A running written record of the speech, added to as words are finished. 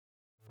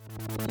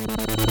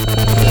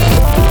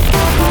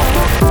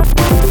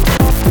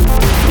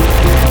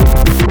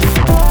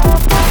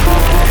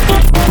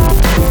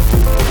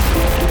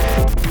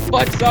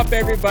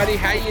everybody?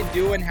 How you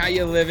doing? How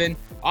you living?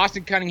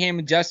 Austin Cunningham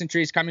and Justin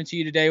Trees coming to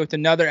you today with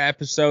another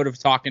episode of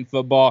Talking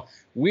Football.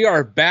 We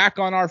are back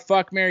on our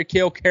Fuck, Marry,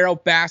 Kill Carol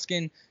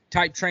Baskin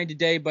type train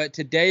today, but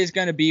today is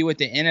going to be with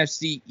the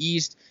NFC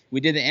East.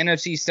 We did the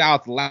NFC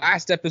South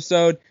last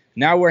episode.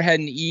 Now we're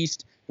heading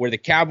east, where the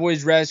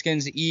Cowboys,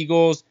 Redskins,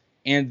 Eagles,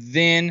 and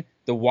then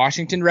the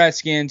Washington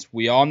Redskins.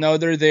 We all know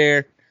they're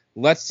there.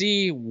 Let's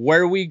see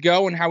where we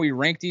go and how we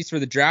rank these for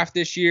the draft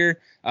this year.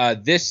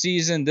 This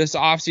season, this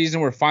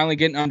offseason, we're finally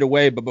getting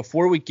underway. But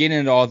before we get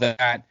into all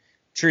that,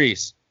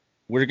 Trees,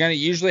 we're going to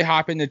usually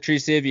hop into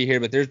Treesivia here,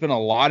 but there's been a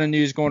lot of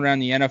news going around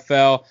the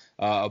NFL,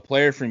 a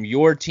player from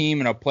your team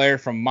and a player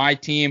from my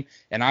team,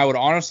 and I would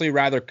honestly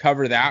rather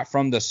cover that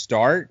from the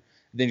start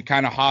than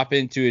kind of hop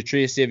into a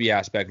Treesivia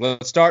aspect.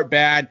 Let's start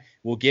bad.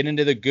 We'll get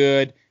into the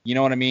good. You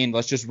know what I mean?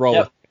 Let's just roll.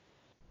 Yep.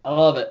 I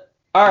love it.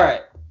 All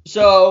right.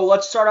 So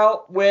let's start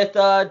out with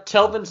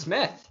Telvin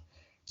Smith.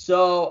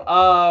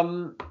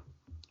 So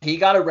he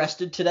got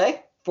arrested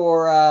today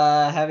for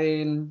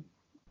having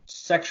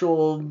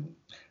sexual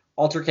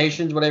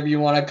altercations, whatever you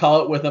want to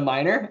call it, with a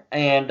minor.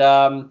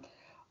 And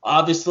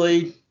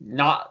obviously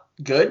not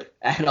good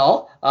at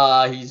all.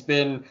 He's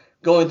been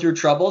going through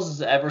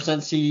troubles ever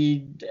since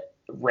he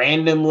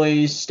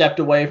randomly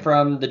stepped away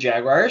from the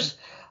Jaguars.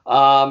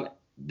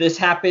 This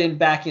happened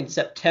back in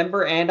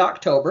September and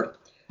October.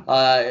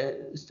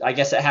 I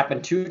guess it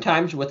happened 2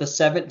 times with a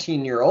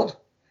 17-year-old.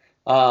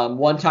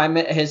 One time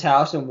at his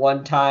house and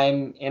one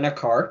time in a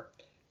car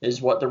is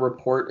what the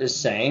report is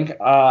saying.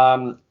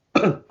 I'm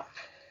trying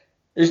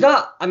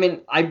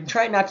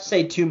not to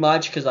say too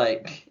much because,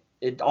 like,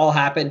 it all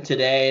happened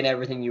today and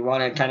everything. You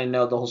want to kind of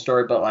know the whole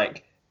story, but,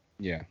 like,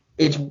 yeah,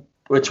 it's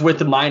with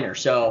the minor.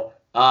 So,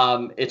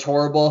 it's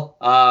horrible.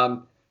 Guy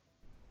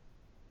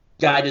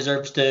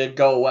deserves to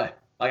go away.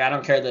 Like, I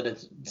don't care that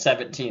it's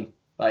 17.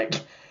 Like,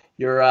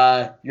 you're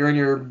in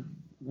your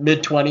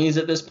mid-20s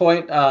at this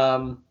point.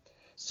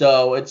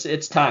 So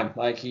it's time.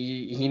 Like,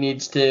 he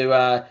needs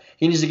to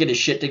get his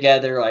shit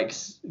together. Like,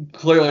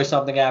 clearly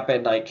something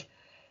happened. Like,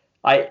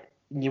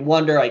 you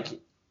wonder, like,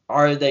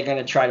 are they going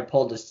to try to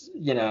pull this,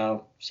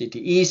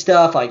 CTE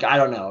stuff? Like, I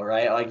don't know,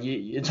 right? Like,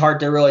 it's hard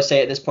to really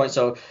say at this point.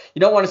 So you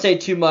don't want to say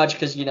too much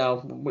because,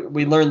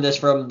 we learned this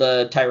from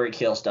the Tyreek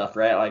Hill stuff,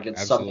 right? Like,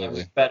 it's Absolutely.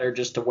 sometimes better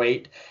just to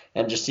wait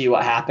and just see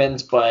what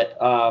happens. But,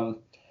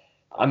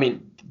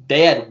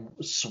 they had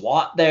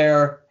SWAT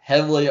there,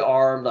 heavily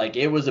armed. Like,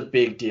 it was a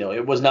big deal.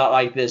 It was not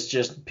like this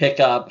just pick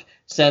up,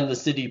 send the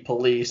city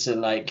police,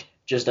 and, like,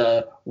 just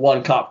a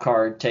one cop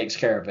car takes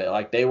care of it.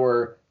 Like, they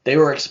were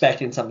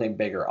expecting something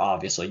bigger.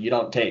 Obviously, you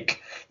don't take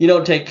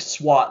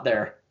SWAT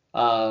there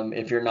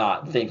if you're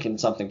not thinking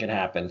something can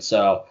happen.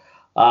 So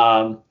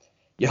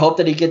you hope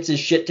that he gets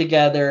his shit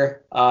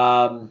together.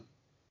 But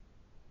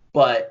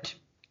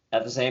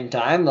at the same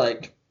time,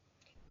 like,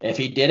 if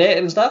he did it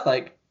and stuff,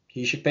 like,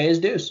 he should pay his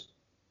dues.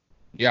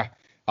 Yeah.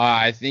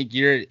 I think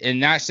you're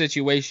in that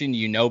situation,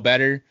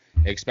 better,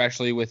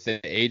 especially with the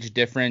age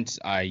difference,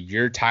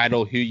 your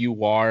title, who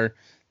you are,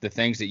 the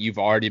things that you've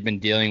already been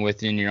dealing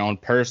with in your own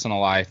personal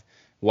life.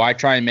 Why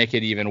try and make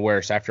it even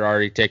worse after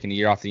already taking a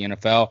year off the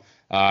NFL?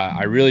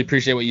 I really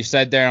appreciate what you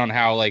said there on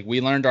how, like,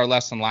 we learned our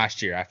lesson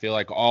last year. I feel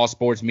like all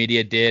sports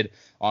media did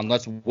on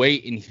let's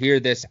wait and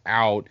hear this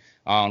out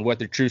on what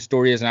the true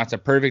story is. And that's a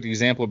perfect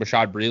example of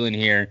Bashaud Breeland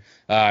here.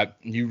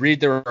 You read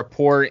the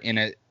report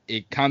and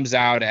it comes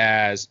out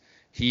as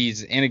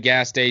he's in a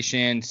gas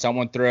station.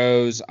 Someone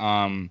throws,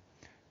 I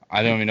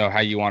don't even know how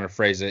you want to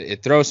phrase it.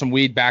 It throws some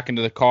weed back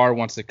into the car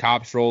once the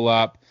cops roll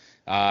up.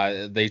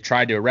 They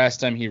tried to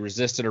arrest him. He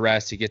resisted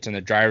arrest. He gets in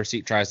the driver's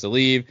seat, tries to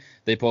leave.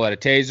 They pull out a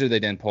taser. They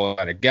then pull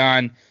out a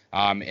gun.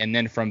 And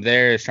then from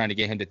there is trying to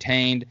get him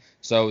detained.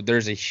 So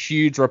there's a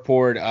huge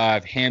report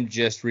of him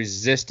just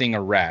resisting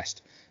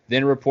arrest.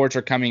 Then reports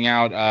are coming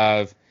out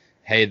of,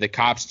 hey, the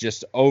cops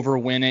just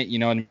overwent it. You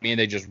know what I mean?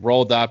 They just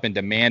rolled up and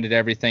demanded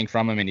everything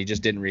from him, and he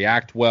just didn't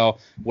react well.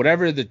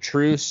 Whatever the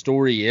true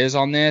story is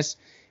on this,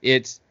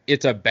 it's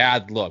a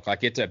bad look.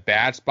 Like, it's a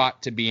bad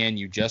spot to be in.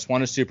 You just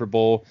won a Super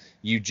Bowl.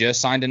 You just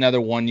signed another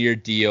 1-year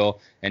deal,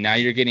 and now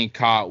you're getting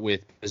caught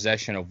with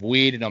possession of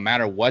weed. No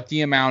matter what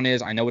the amount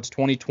is, I know it's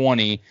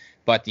 2020,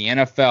 but the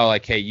NFL,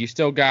 like, hey, you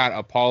still got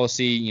a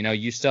policy.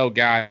 You still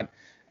got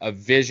a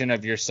vision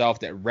of yourself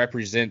that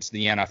represents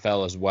the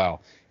NFL as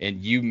well. And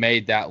you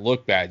made that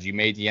look bad. You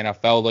made the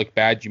NFL look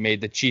bad. You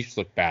made the Chiefs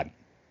look bad.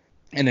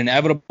 An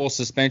inevitable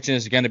suspension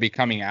is going to be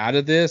coming out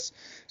of this.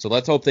 So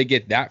let's hope they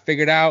get that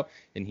figured out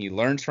and he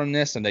learns from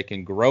this and they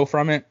can grow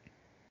from it.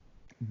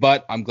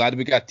 But I'm glad that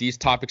we got these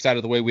topics out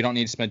of the way. We don't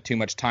need to spend too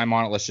much time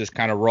on it. Let's just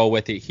kind of roll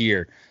with it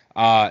here.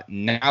 Now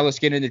let's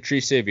get into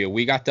Treesivia.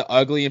 We got the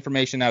ugly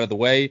information out of the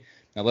way.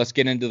 Now let's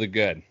get into the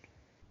good.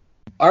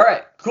 All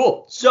right,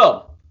 cool.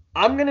 So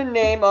I'm going to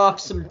name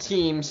off some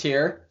teams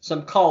here,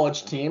 some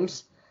college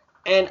teams,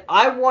 and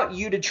I want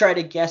you to try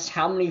to guess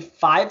how many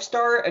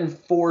 5-star and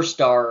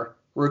 4-star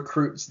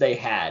recruits they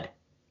had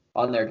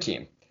on their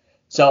team.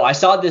 So I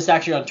saw this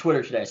actually on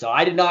Twitter today. So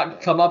I did not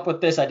come up with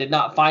this. I did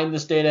not find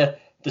this data.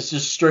 This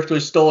is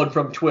strictly stolen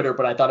from Twitter,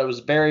 but I thought it was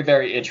very,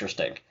 very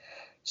interesting.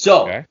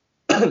 So, Okay.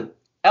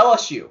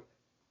 LSU.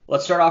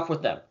 Let's start off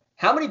with them.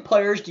 How many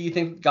players do you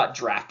think got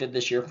drafted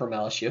this year from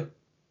LSU?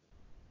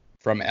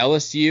 From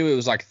LSU, it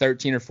was like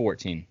 13 or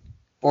 14.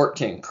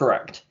 14,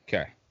 correct.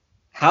 Okay.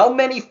 How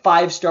many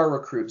 5-star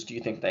recruits do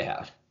you think they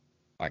have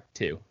Like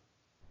 2.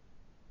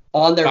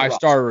 on their roster?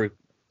 5-star.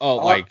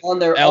 On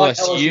their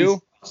LSU?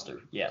 on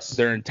roster? Yes.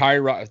 Their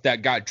entire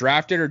that got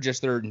drafted or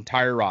just their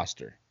entire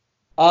roster?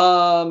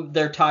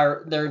 Their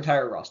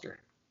entire roster.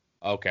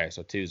 Okay,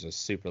 so 2 is a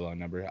super low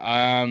number.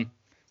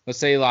 Let's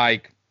say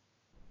like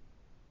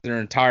their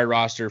entire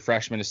roster,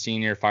 freshman to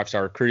senior,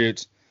 5-star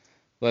recruits.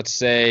 Let's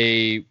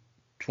say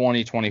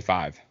 20,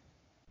 25.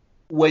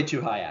 Way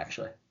too high,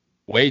 actually.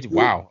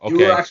 Wow. Okay.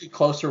 You were actually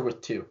closer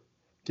with 2,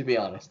 to be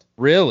honest.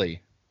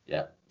 Really?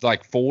 Yeah.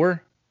 Like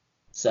 4?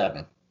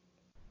 7.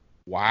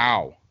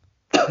 Wow.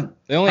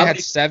 They only had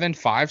 7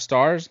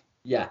 5-stars?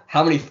 Yeah.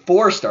 How many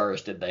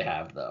 4-stars did they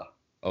have, though?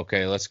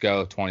 Okay, let's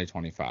go 20,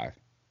 25.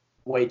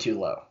 Way too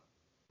low.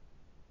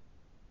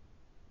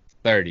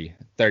 30,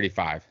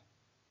 35.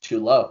 Too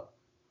low.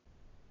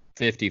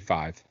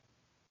 55.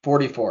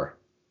 44.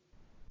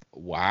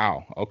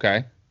 Wow.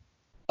 Okay.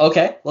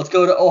 Okay, let's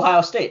go to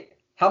Ohio State.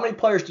 How many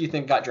players do you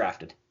think got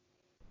drafted?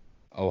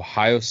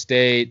 Ohio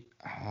State,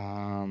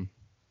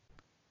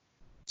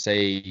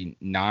 say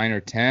 9 or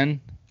 10.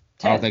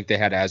 10. I don't think they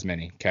had as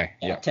many. Okay.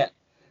 Yeah. 10.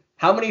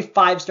 How many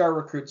 5-star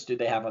recruits do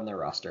they have on their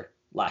roster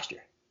last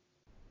year?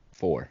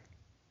 4.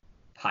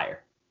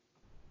 Higher.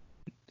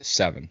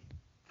 7.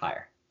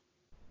 Higher.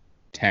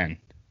 10.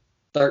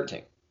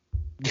 13.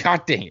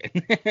 God dang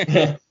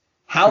it.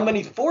 How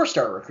many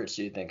 4-star recruits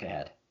do you think they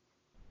had?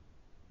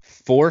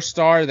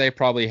 4-star, they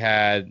probably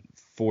had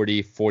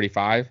 40,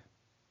 45.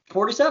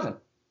 47.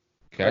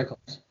 Very Okay. close.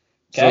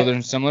 So Okay. they're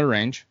in similar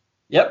range.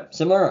 Yep,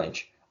 similar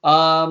range.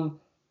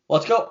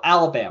 Let's go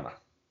Alabama.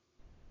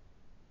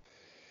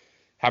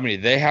 How many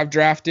they have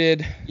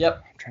drafted?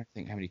 Yep. I'm trying to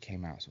think how many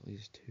came out. So at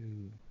least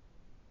 2.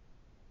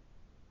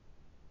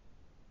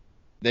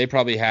 They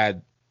probably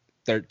had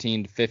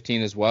 13 to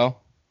 15 as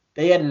well.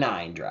 They had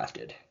 9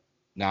 drafted.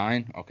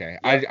 9? Okay.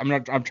 Yep.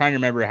 I'm trying to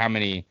remember how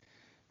many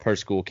per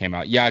school came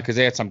out. Yeah, because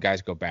they had some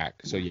guys go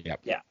back. So yeah.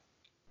 Yeah.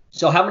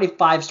 So how many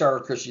 5-star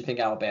recruits do you think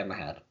Alabama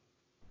had?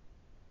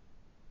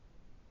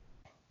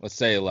 Let's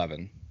say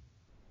 11.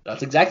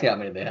 That's exactly how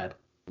many they had.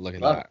 Look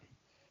at 11.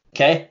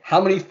 Okay.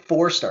 How many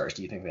 4-stars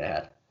do you think they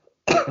had?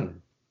 that.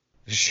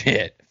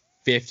 Shit.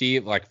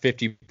 50, like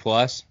 50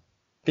 plus.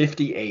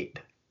 58.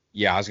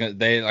 Yeah,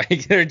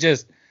 they're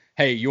just,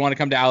 hey, you want to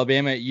come to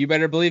Alabama? You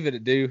better believe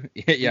it, dude.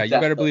 Yeah, Exactly.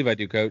 You better believe I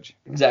do, coach.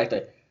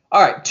 Exactly.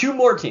 All right, 2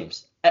 more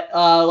teams.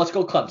 Let's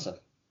go Clemson.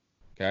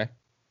 Okay.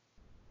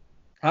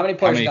 How many How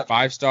players many got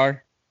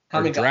 5-star How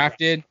or many got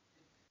drafted?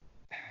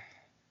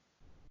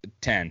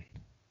 10.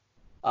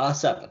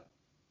 7.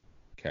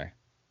 Okay.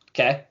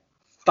 Okay.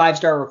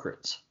 5-star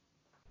recruits.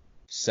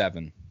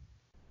 7.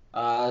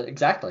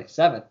 Exactly.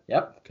 7.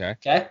 Yep. Okay.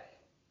 Okay.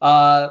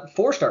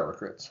 4-star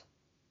recruits.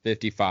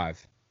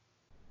 55.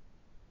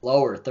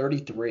 Lower.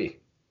 33.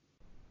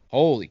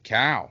 Holy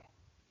cow.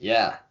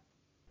 Yeah.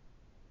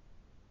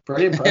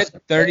 Pretty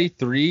impressive.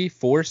 33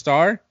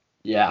 4-star?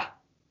 Yeah.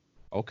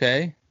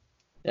 Okay.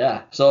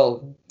 Yeah.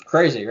 So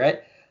crazy,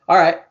 right? All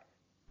right.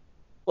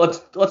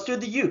 Let's do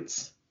the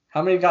Utes.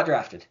 How many got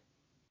drafted?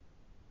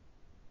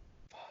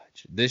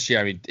 This year,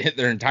 I mean,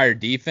 their entire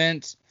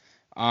defense,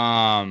 8.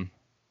 I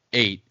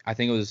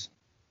think it was.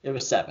 It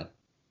was 7.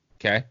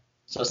 Okay.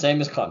 So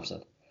same as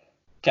Clemson.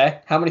 Okay.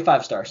 How many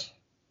 5-stars?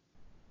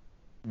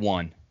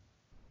 1.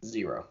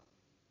 0.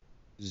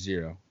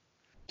 0.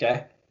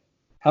 Okay.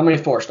 How many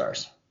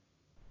 4-stars?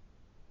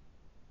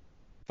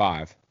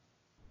 5.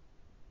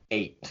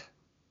 8.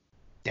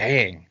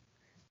 Dang.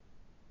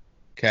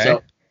 Okay.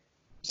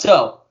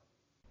 So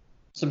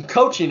some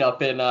coaching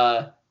up in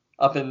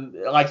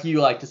like you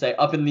like to say,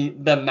 up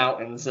in the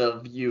mountains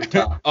of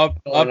Utah. up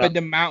in the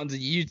mountains of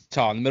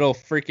Utah, in the middle of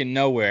freaking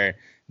nowhere.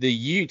 The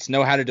Utes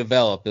know how to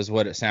develop, is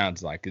what it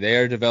sounds like. They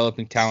are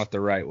developing talent the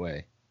right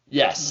way.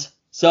 Yes.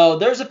 So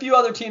there's a few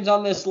other teams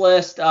on this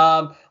list.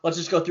 Let's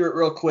just go through it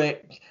real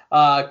quick.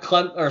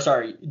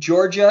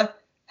 Georgia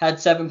had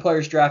 7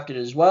 players drafted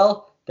as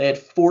well. They had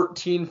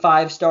 14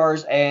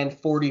 5-stars and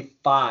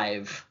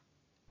 45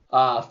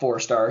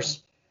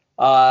 4-stars.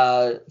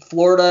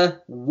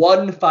 Florida,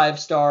 1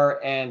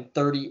 5-star and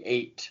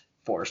 38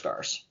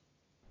 4-stars.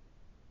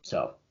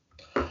 So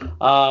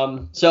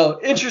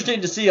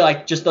interesting to see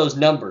like just those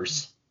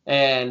numbers.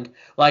 And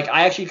like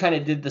I actually kind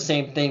of did the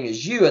same thing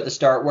as you at the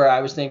start, where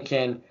I was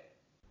thinking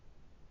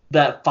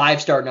that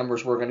 5-star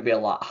numbers were going to be a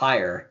lot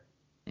higher.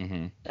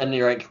 Mm-hmm. And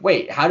you're like,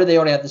 wait, how do they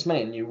only have this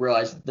many? And you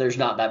realize there's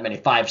not that many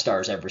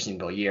 5-stars every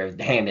single year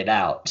handed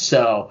out.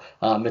 So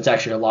it's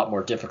actually a lot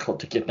more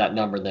difficult to get that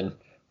number than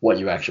what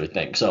you actually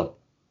think. So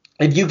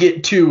if you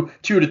get 2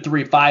 to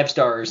 3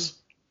 5-stars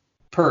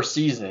per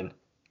season,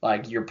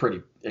 like you're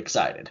pretty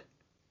excited.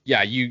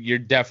 Yeah, you're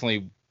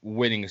definitely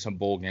winning some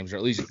bowl games, or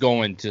at least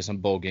going to some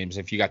bowl games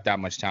if you got that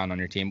much talent on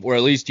your team, or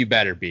at least you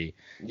better be.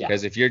 Yeah.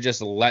 Because if you're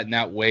just letting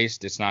that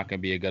waste, it's not going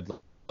to be a good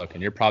look,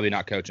 and you're probably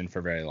not coaching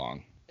for very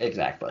long.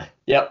 Exactly.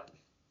 Yep.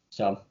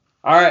 So,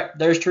 all right,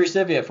 there's Tree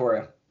for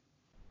you.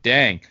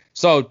 Dang.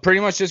 So pretty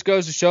much just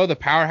goes to show the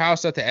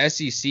powerhouse that the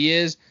SEC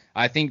is.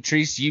 I think,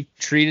 Treese, you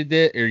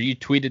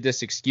tweeted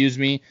this, excuse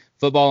me.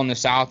 Football in the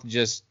South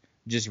just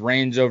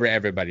reigns over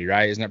everybody,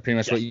 right? Isn't that pretty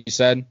much what you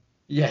said?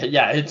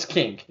 Yeah, it's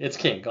king. It's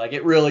king. Like,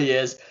 it really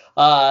is.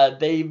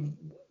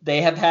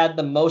 They have had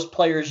the most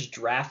players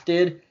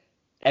drafted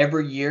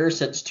every year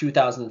since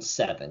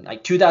 2007.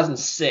 Like,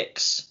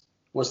 2006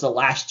 was the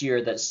last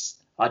year that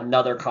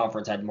another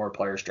conference had more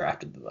players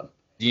drafted than them.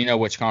 Do you know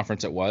which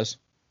conference it was?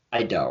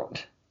 I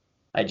don't.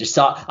 I just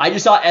saw SEC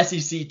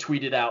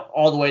tweeted out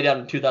all the way down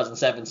to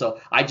 2007,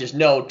 so I just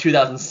know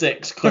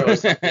 2006 clearly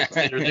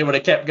they would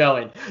have kept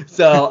going.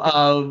 So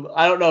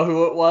I don't know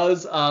who it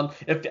was.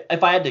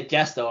 If I had to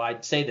guess though,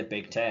 I'd say the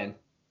Big Ten.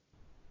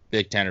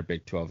 Big Ten or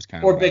Big 12 is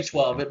kind of. Or Big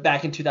 12. But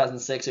back in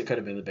 2006, it could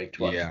have been the Big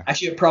 12. Yeah.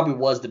 Actually, it probably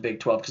was the Big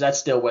 12 because that's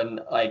still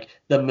when like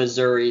the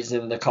Missouris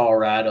and the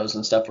Colorados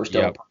and stuff were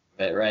still a part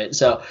of it, right?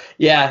 So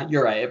yeah,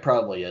 you're right. It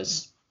probably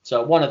is.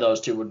 So one of those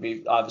two would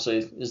be obviously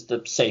is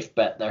the safe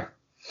bet there.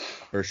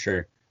 For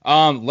sure.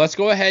 Let's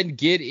go ahead and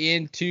get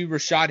into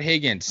Rashad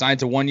Higgins.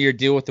 Signs a 1-year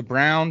deal with the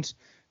Browns.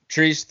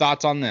 Trees,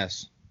 thoughts on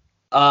this?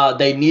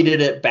 They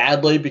needed it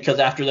badly because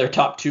after their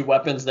top two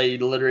weapons, I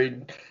feel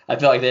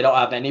like they don't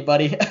have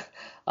anybody.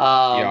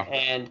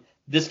 And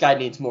this guy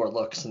needs more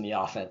looks in the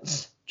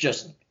offense.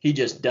 He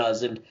just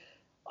does. And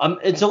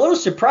it's a little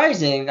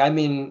surprising. I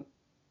mean,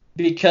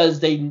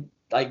 because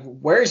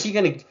where is he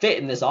going to fit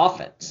in this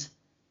offense?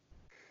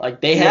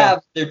 Like, they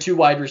have their two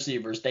wide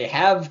receivers. They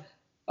have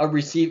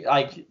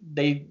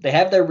they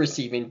have their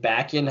receiving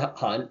back in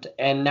Hunt,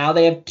 and now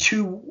they have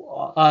two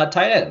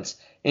tight ends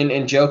in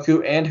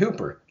Njoku and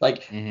Hooper.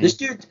 Like, this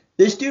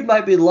dude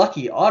might be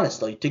lucky,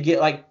 honestly, to get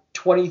like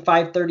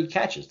 25, 30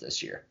 catches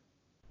this year.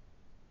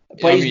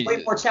 But he's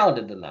way more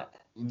talented than that.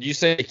 You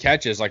say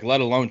catches, like, let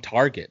alone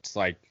targets.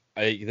 Like,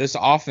 this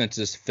offense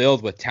is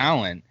filled with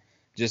talent.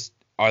 Just,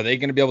 are they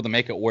going to be able to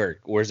make it work,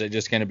 or is it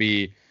just going to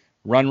be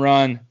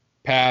run,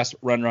 pass,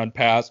 run,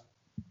 pass?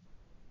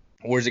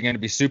 Or is it going to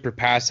be super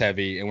pass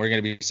heavy, and we're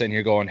going to be sitting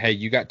here going, hey,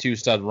 you got two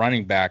stud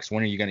running backs.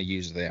 When are you going to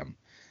use them?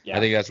 Yeah. I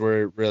think that's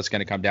where it's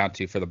going to come down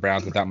to for the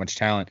Browns with that much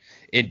talent.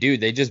 And,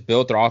 dude, they just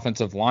built their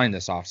offensive line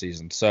this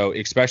offseason. So,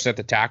 especially at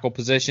the tackle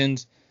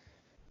positions,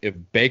 if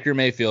Baker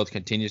Mayfield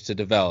continues to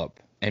develop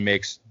and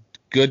makes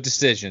good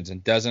decisions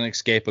and doesn't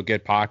escape a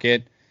good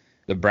pocket,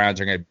 the Browns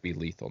are going to be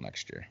lethal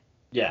next year.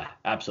 Yeah,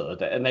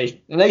 absolutely. And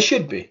they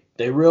should be.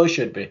 They really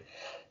should be.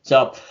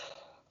 So,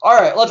 all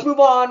right, let's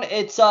move on.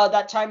 It's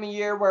that time of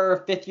year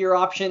where fifth-year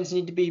options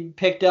need to be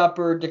picked up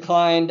or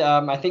declined.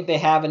 I think they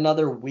have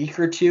another week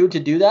or two to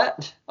do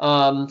that.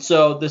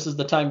 So this is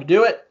the time to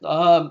do it.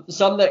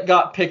 Some that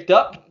got picked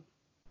up.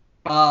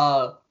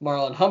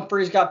 Marlon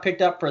Humphreys got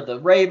picked up for the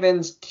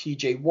Ravens.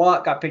 T.J.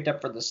 Watt got picked up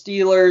for the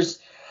Steelers.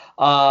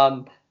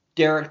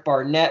 Derek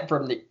Barnett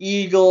from the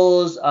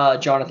Eagles.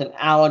 Jonathan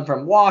Allen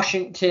from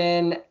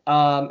Washington.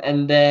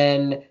 And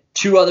then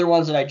two other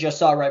ones that I just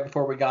saw right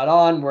before we got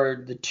on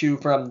were the two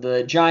from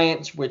the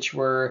Giants, which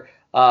were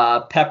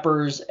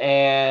Peppers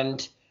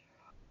and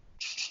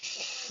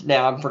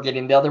now I'm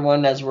forgetting the other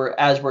one as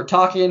we're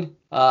talking.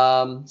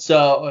 Their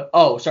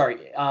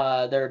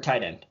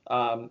tight end,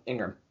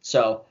 Ingram.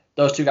 So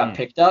those two got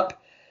picked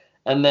up.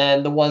 And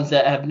then the ones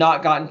that have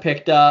not gotten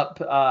picked up,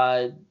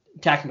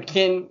 Takk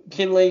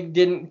McKinley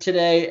didn't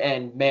today,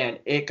 and man,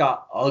 it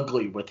got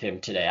ugly with him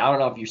today. I don't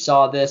know if you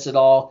saw this at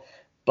all,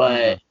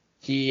 but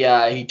he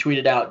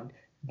tweeted out,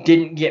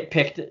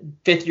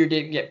 fifth year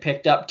didn't get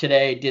picked up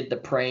today, did the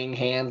praying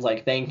hands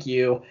like thank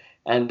you,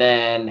 and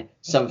then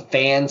some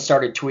fans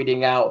started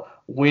tweeting out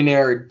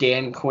winner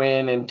Dan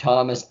Quinn and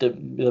Thomas the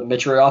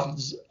Mitchell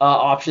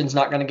options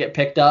not going to get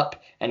picked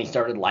up, and he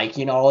started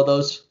liking all of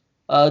those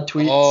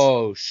tweets.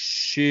 Oh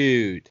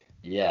shoot.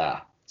 Yeah.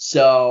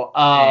 So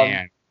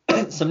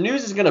some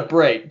news is gonna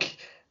break.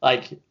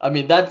 Like, I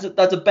mean, that's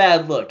a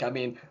bad look. I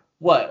mean,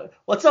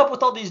 what's up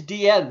with all these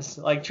DNs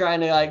like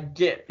trying to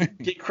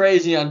get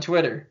crazy on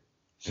Twitter?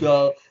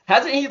 So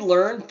hasn't he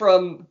learned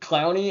from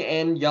Clowney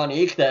and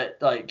Yannick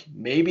that like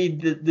maybe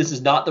this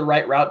is not the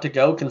right route to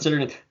go,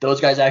 considering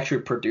those guys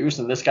actually produce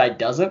and this guy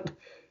doesn't?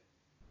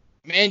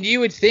 Man, you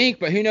would think,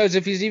 but who knows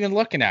if he's even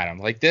looking at him.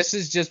 Like, this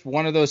is just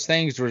one of those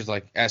things where it's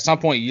like at some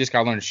point you just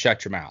gotta learn to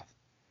shut your mouth.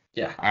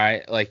 Yeah. All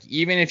right. Like,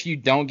 even if you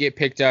don't get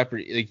picked up,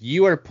 like,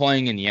 you are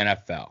playing in the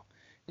NFL.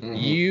 Mm-hmm.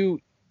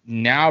 You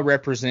now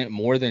represent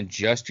more than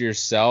just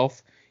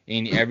yourself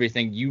in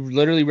everything. You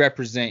literally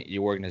represent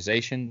your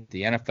organization,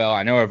 the NFL.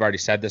 I know I've already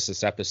said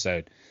this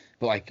episode,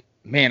 but like,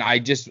 man, I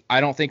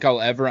don't think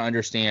I'll ever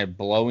understand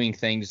blowing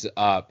things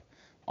up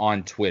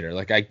on Twitter.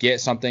 Like, I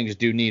get some things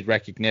do need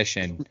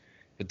recognition,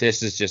 but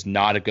this is just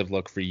not a good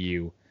look for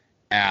you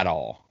at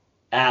all.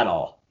 At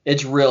all.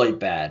 It's really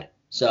bad.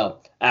 So,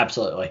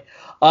 absolutely.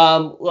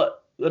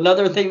 Look,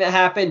 another thing that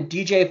happened,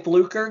 DJ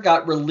Fluker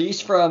got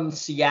released from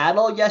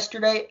Seattle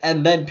yesterday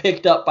and then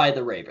picked up by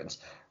the Ravens.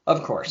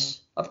 Of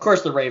course. Of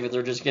course the Ravens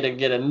are just going to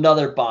get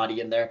another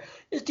body in there.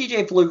 Is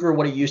DJ Fluker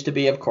what he used to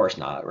be? Of course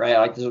not, right?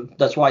 Like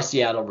that's why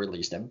Seattle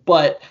released him.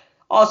 But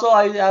also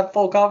I have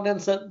full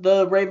confidence that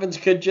the Ravens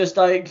could just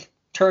like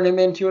turn him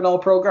into an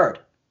all-pro guard.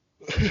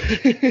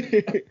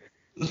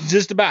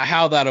 Just about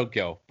how that'll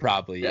go,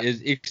 probably.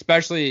 Yeah.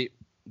 Especially,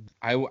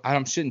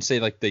 I shouldn't say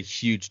like the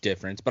huge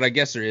difference, but I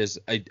guess there is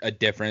a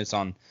difference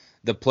on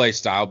the play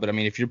style. But I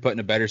mean, if you're put in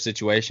a better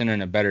situation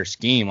and a better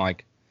scheme,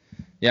 like,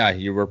 yeah,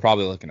 we're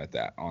probably looking at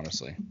that,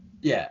 honestly.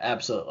 Yeah,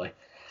 absolutely.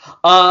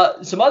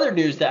 Some other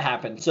news that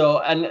happened. So,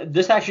 and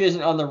this actually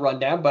isn't on the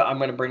rundown, but I'm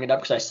going to bring it up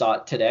because I saw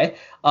it today.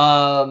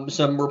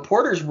 Some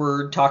reporters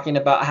were talking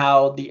about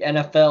how the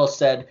NFL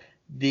said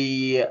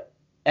the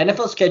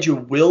NFL schedule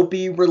will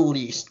be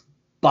released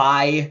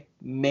by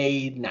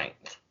May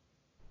 9th.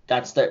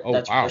 That's wow.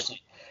 what they're saying.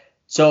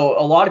 So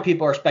a lot of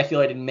people are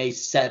speculating May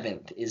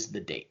 7th is the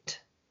date.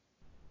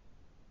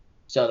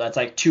 So that's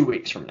like 2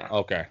 weeks from now.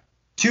 Okay.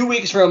 2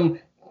 weeks from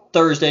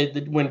Thursday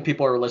when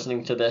people are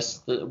listening to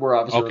this. We're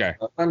obviously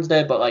on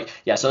Wednesday, but like,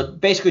 yeah, so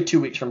basically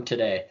 2 weeks from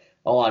today,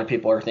 a lot of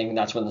people are thinking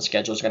that's when the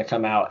schedule is going to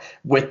come out.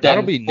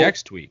 That'll be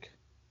next week.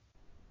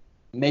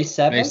 May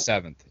 7th? May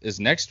 7th is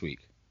next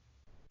week.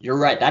 You're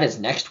right. That is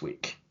next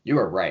week. You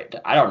are right.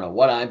 I don't know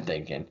what I'm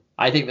thinking.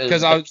 I think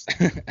there's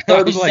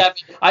 37.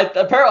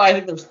 Apparently, I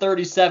think there's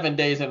 37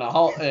 days in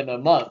a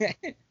month.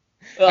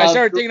 I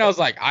started thinking, I was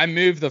like, I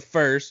moved the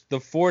 1st. The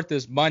 4th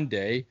is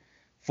Monday.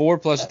 4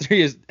 plus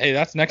 3 is, hey,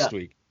 that's next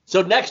week.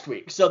 So next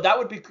week. So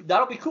that'll be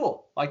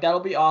cool. Like, that'll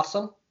be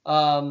awesome.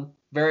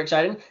 Very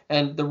exciting.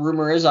 And the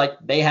rumor is like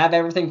they have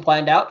everything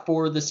planned out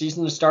for the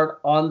season to start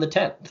on the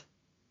 10th.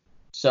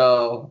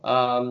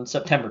 So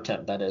September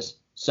 10th, that is.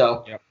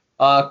 So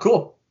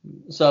cool.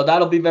 So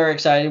that'll be very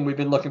exciting. We've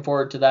been looking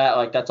forward to that.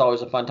 Like, that's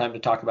always a fun time to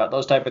talk about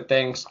those type of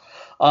things.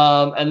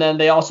 And then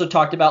they also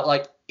talked about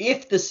like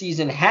if the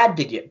season had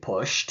to get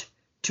pushed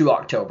to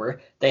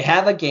October, they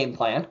have a game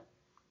plan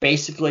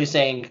basically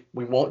saying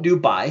we won't do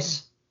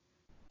buys,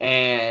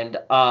 and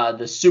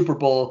the Super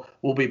Bowl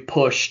will be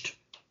pushed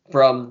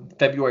from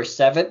February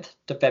 7th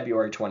to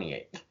February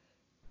 28th.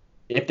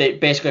 If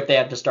they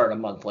have to start a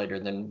month later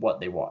than what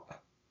they want.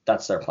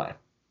 That's their plan.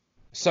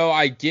 So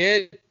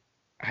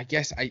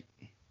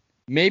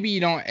maybe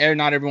not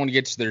everyone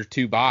gets their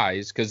 2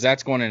 buys because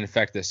that's going to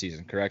affect this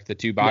season, correct? The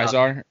 2 buys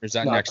or is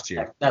that next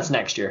year? That's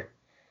next year.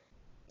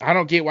 I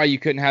don't get why you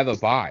couldn't have a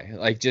buy.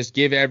 Like, just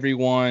give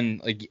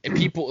everyone, like,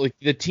 people, like,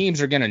 the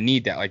teams are going to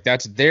need that. Like,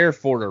 that's there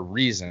for a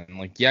reason.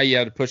 Like, yeah, you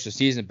have to push the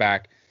season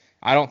back.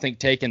 I don't think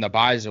taking the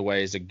buys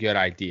away is a good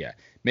idea.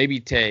 Maybe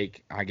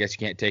I guess you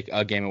can't take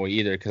a game away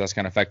either because that's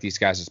going to affect these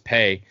guys'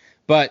 pay.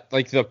 But,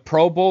 like, the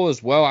Pro Bowl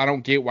as well, I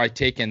don't get why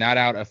taking that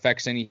out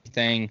affects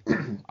anything.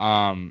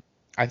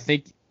 I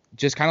think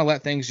just kind of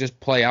let things just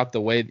play out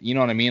the way, you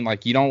know what I mean?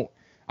 Like,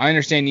 I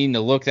understand needing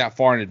to look that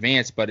far in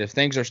advance, but if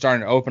things are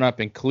starting to open up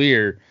and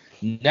clear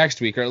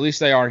next week, or at least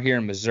they are here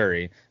in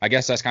Missouri, I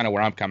guess that's kind of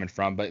where I'm coming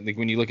from. But like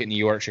when you look at New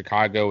York,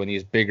 Chicago, and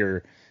these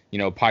bigger,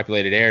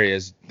 populated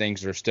areas,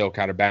 things are still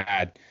kind of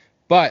bad.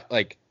 But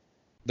like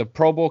the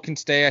Pro Bowl can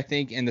stay, I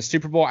think, and the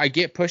Super Bowl, I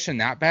get pushing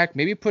that back.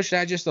 Maybe push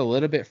that just a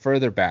little bit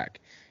further back.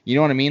 You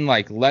know what I mean?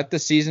 Like let the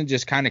season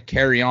just kind of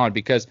carry on,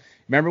 because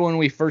remember when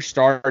we first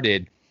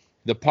started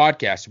the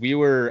podcast, we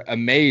were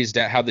amazed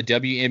at how the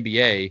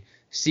WNBA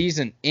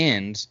season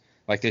ends,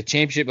 like the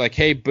championship, like,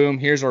 hey, boom,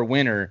 here's our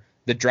winner.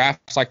 The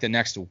draft's like the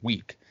next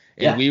week.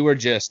 And we were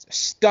just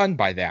stunned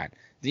by that.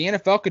 The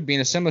NFL could be in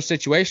a similar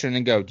situation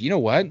and go, do you know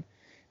what?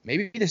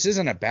 Maybe this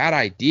isn't a bad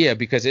idea,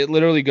 because it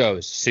literally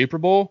goes Super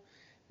Bowl,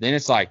 then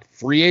it's like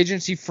free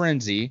agency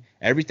frenzy.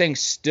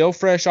 Everything's still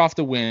fresh off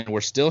the win.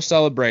 We're still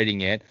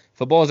celebrating it.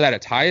 Football is at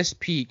its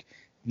highest peak.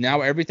 Now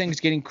everything's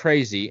getting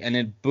crazy. And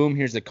then, boom,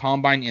 here's the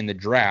combine and the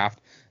draft.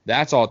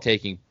 That's all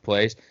taking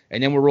place.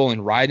 And then we're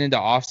rolling right into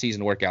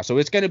off-season workouts. So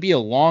it's going to be a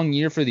long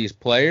year for these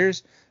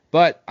players.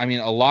 But, I mean,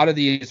 a lot of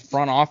these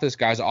front office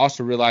guys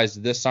also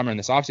realized this summer and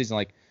this offseason,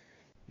 like,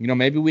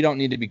 maybe we don't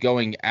need to be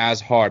going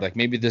as hard. Like,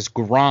 maybe this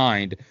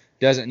grind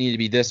doesn't need to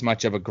be this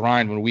much of a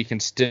grind when we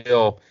can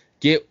still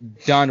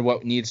get done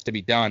what needs to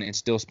be done and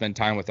still spend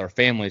time with our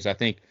families. I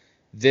think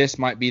this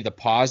might be the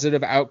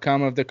positive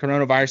outcome of the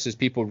coronavirus, is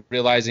people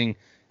realizing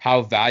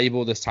how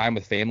valuable this time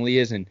with family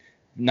is, and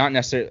not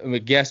necessarily, I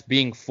guess,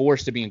 being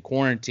forced to be in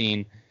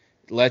quarantine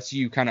lets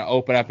you kind of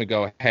open up and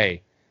go,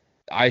 hey,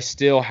 I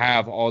still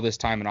have all this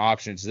time and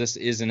options. This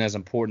isn't as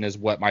important as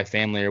what my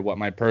family or what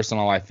my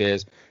personal life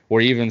is,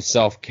 or even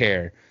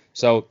self-care.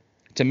 So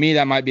to me,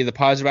 that might be the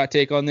positive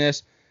outtake on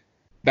this.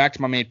 Back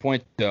to my main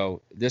point,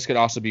 though, this could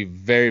also be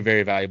very,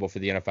 very valuable for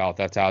the NFL if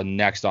that's how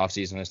next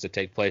offseason is to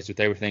take place, with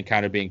everything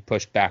kind of being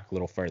pushed back a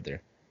little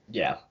further.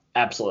 Yeah,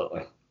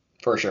 absolutely.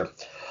 For sure.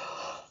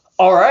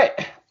 All right.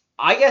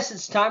 I guess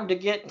it's time to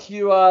get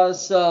to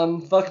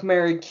some fuck,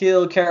 marry,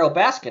 kill Carole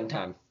Baskin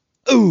time.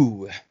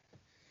 Ooh.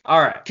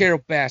 All right.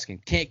 Carole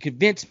Baskin can't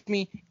convince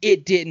me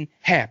it didn't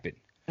happen.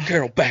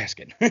 Carole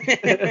Baskin.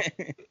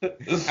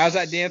 How's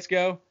that dance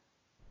go?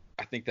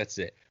 I think that's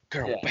it.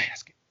 Carole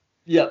Baskin.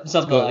 Yep,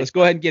 something let's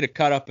go ahead and get a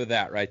cut up of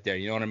that right there.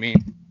 You know what I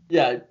mean?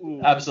 Yeah,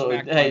 Ooh,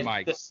 absolutely. smacked Hey, my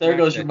mic. there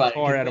goes Smacked your the mic.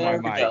 tar out of my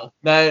There we mic.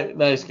 go.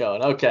 Nice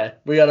going. Okay,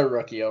 we got a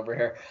rookie over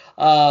here.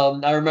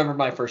 I remember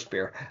my first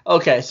beer.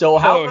 Okay, so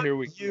Oh, here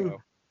we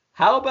go.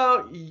 how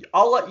about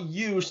I'll let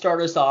you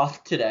start us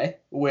off today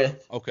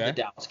with the Okay.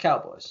 Dallas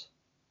Cowboys.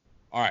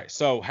 All right.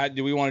 So,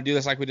 do we want to do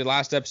this like we did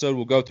last episode?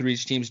 We'll go through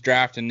each team's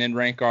draft and then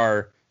rank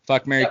our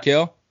fuck, marry, Yep.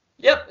 kill.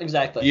 Yep,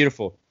 exactly.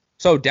 Beautiful.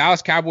 So,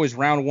 Dallas Cowboys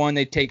round 1,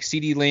 they take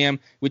CeeDee Lamb.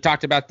 We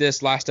talked about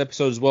this last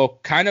episode as well.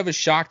 Kind of a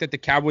shock that the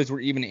Cowboys were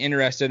even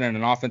interested in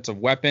an offensive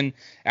weapon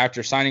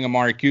after signing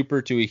Amari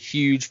Cooper to a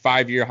huge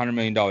 5-year, $100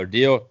 million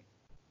deal.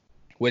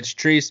 Which,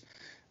 Treese,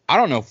 I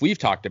don't know if we've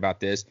talked about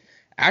this.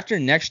 After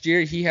next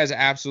year, he has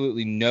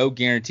absolutely no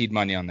guaranteed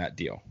money on that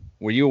deal.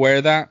 Were you aware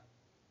of that?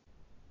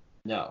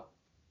 No.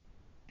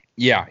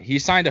 Yeah, he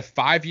signed a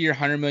 5-year,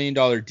 $100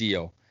 million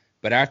deal.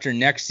 But after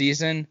next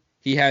season,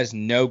 he has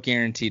no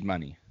guaranteed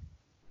money.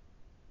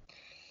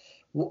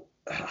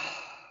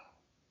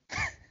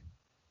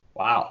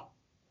 Wow.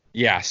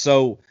 Yeah,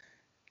 so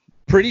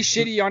pretty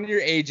shitty on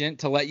your agent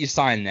to let you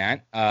sign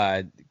that.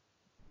 I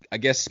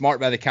guess smart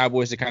by the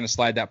Cowboys to kind of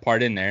slide that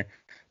part in there.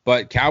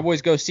 But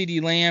Cowboys go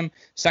CeeDee Lamb.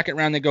 Second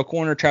round, they go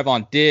corner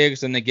Trevon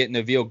Diggs. Then they get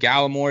Neville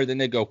Gallimore. Then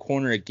they go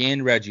corner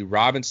again, Reggie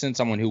Robinson,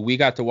 someone who we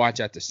got to watch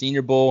at the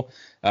Senior Bowl.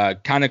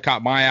 Kind of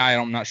caught my eye.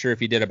 I'm not sure if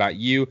he did about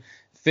you.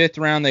 Fifth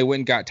round, they went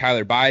and got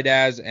Tyler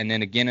Biadasz. And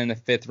then again in the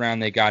fifth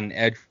round, they got an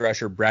edge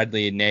rusher,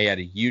 Bradley Anae out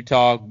of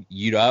Utah.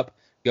 Ute up.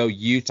 Go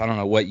Utes. I don't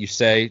know what you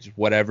say. Just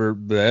whatever.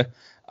 But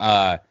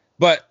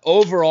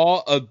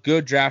overall, a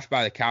good draft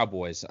by the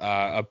Cowboys.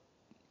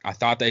 I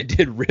thought they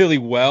did really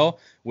well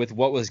with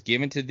what was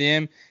given to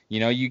them. You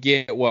know, you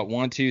get what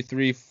 1, 2,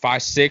 3,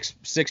 5, 6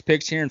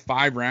 picks here in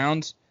 5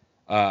 rounds.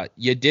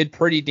 You did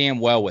pretty damn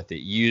well with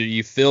it.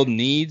 You filled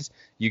needs.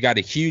 You got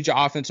a huge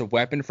offensive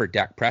weapon for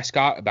Dak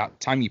Prescott. About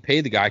time you pay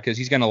the guy because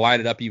he's going to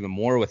light it up even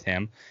more with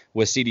him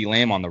with CeeDee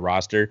Lamb on the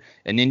roster.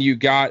 And then you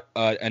got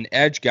an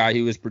edge guy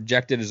who was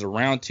projected as a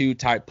round 2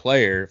 type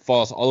player,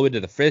 falls all the way to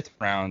the 5th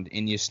round,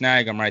 and you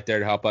snag him right there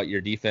to help out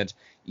your defense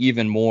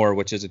even more,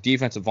 which is a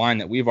defensive line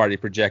that we've already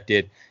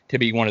projected to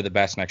be one of the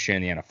best next year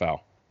in the NFL.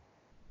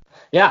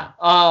 Yeah,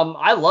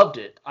 I loved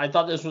it. I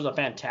thought this was a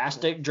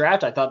fantastic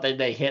draft. I thought that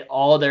they hit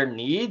all their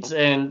needs,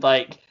 and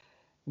like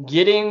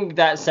getting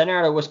that center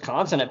out of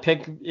Wisconsin at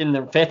pick in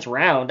the 5th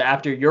round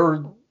after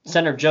your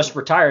center just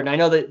retired. And I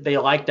know that they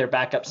like their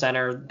backup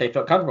center. They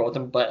feel comfortable with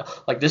him,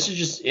 but like this is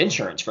just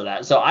insurance for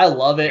that. So I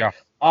love it. Yeah.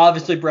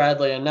 Obviously,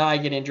 Bradley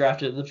Anae getting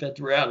drafted in the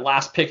 5th round,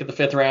 last pick of the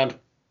 5th round,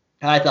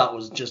 I thought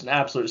was just an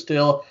absolute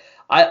steal.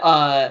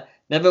 Neville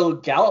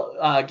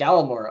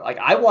Gallimore, like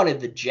I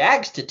wanted the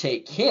Jags to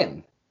take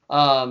him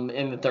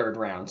in the 3rd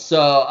round.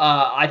 So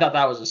I thought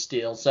that was a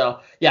steal. So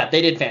yeah,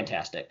 they did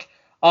fantastic.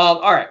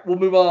 All right, we'll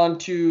move on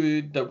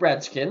to the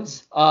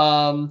Redskins.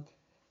 And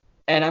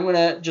I'm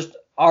gonna just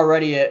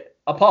already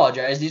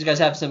apologize. These guys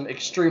have some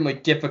extremely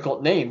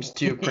difficult names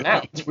to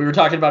pronounce. We were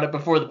talking about it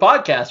before the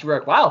podcast. We were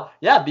like, wow,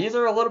 yeah, these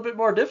are a little bit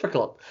more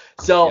difficult.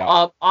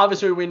 So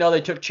obviously we know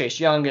they took Chase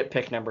Young at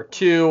pick number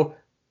 2.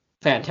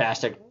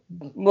 Fantastic.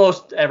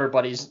 Most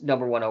everybody's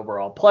number 1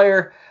 overall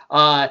player.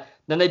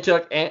 Then they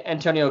took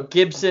Antonio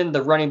Gibson,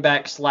 the running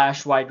back /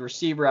 wide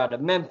receiver out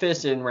of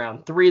Memphis in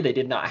round 3. They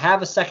did not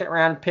have a 2nd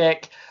round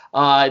pick.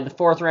 In the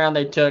 4th round,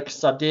 they took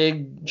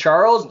Sadiq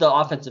Charles, the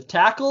offensive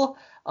tackle.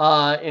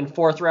 In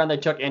 4th round, they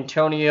took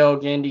Antonio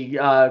Gandy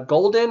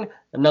Golden,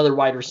 another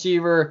wide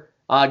receiver,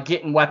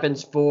 getting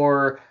weapons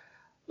for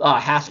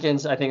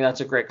Haskins. I think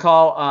that's a great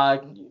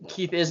call.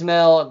 Keith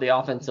Ismail, the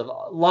offensive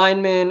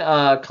lineman.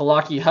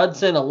 Kalaki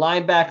Hudson, a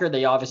linebacker.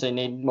 They obviously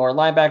need more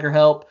linebacker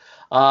help.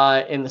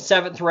 In the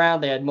 7th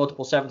round, they had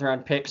multiple 7th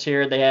round picks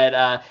here. They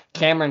had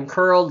Cameron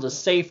Curl, the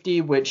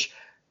safety, which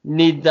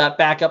need that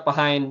backup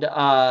behind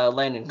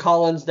Landon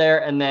Collins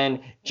there. And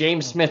then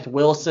James Smith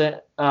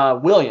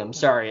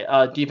Williams,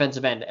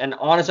 defensive end. And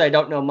honestly, I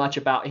don't know much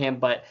about him,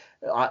 but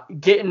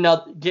getting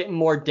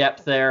more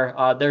depth there.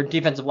 Their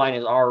defensive line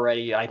is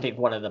already, I think,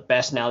 one of the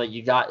best now that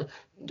you got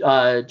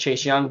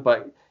Chase Young.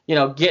 But, you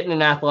know, getting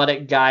an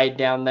athletic guy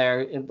down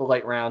there in the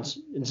late rounds,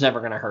 it's never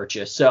going to hurt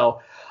you.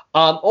 So,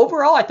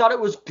 overall, I thought it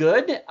was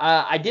good.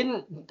 I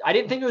didn't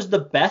think it was the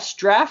best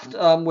draft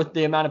with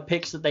the amount of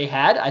picks that they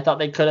had. I thought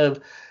they could have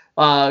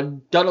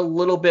done a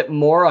little bit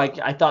more.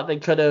 I thought they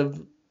could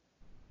have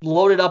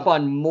loaded up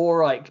on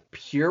more like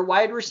pure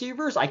wide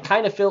receivers. I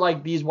kind of feel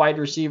like these wide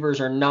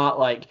receivers are not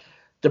like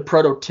the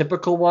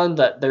prototypical one,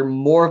 that they're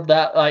more of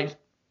that like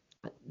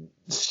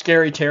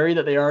Scary Terry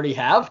that they already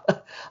have.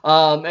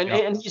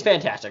 And he's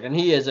fantastic, and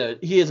he is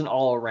an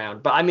all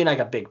around, but I mean like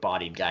a big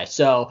bodied guy.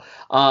 So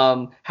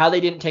how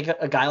they didn't take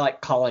a guy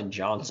like Colin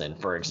Johnson,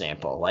 for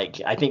example,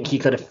 like I think he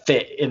could have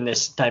fit in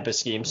this type of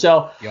scheme.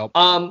 So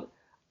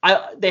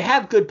they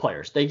have good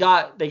players. They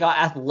got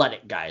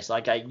athletic guys.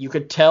 Like you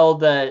could tell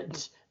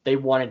that they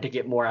wanted to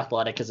get more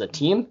athletic as a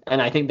team,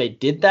 and I think they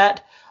did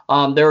that.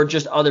 There were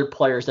just other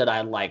players that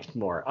I liked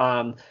more.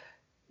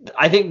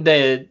 I think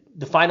the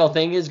final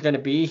thing is going to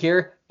be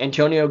here,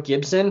 Antonio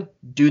Gibson.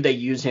 Do they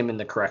use him in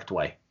the correct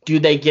way? Do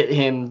they get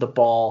him the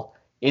ball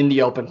in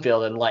the open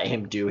field and let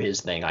him do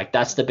his thing. Like,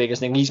 that's the biggest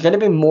thing. He's going to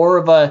be more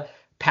of a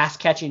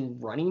pass-catching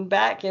running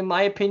back, in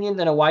my opinion,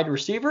 than a wide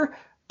receiver.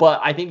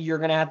 But I think you're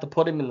going to have to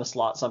put him in the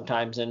slot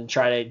sometimes and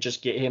try to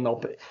just get him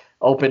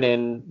open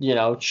in,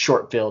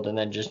 short field and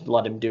then just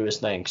let him do his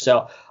thing.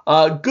 So,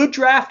 good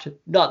draft,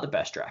 not the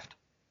best draft.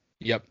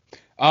 Yep.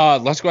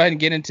 Let's go ahead and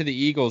get into the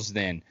Eagles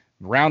then.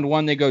 Round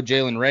 1, they go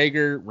Jalen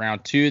Reagor.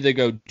 Round 2, they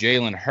go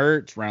Jalen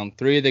Hurts. Round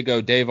 3, they go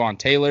Davon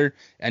Taylor.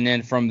 And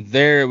then from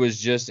there, it was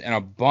just an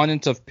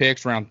abundance of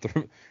picks.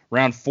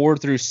 Round 4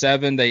 through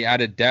 7, they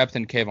added depth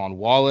in Kayvon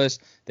Wallace.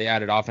 They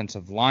added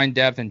offensive line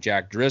depth in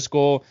Jack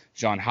Driscoll,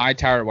 John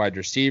Hightower at wide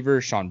receiver,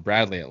 Sean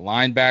Bradley at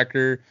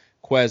linebacker,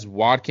 Quez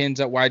Watkins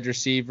at wide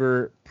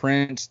receiver,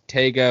 Prince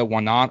Tega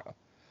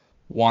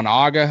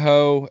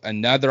Wanagaho,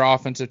 another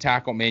offensive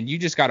tackle. Man, you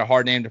just got a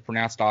hard name to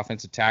pronounce the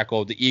offensive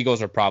tackle. The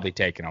Eagles are probably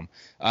taking them.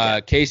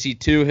 Casey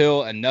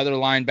Toohill, another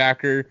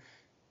linebacker.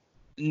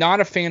 Not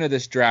a fan of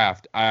this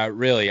draft,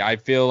 really. I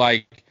feel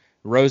like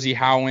Howie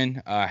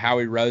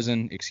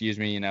Rosen, just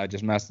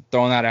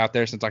throwing that out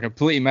there since I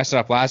completely messed it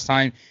up last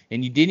time.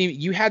 And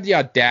you had the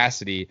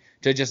audacity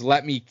to just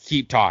let me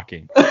keep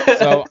talking.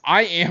 So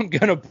I am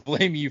going to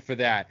blame you for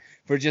that,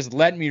 for just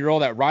letting me roll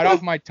that right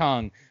off my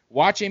tongue,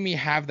 watching me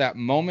have that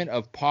moment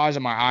of pause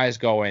in my eyes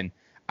going,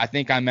 I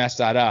think I messed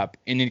that up,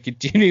 and then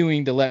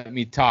continuing to let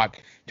me talk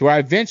to where I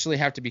eventually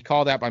have to be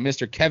called out by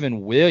Mr.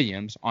 Kevin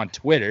Williams on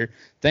Twitter.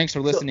 Thanks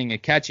for listening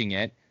and catching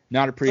it,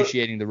 not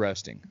appreciating the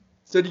roasting.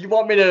 So do you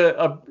want me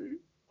to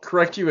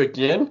correct you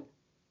again?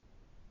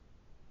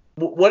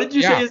 What did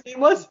you say his name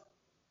was?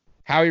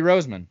 Howie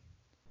Roseman.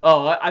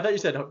 Oh, I thought you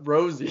said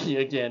Rosie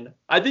again.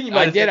 I think you might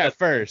have I did at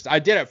first. I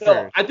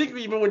think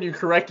even when you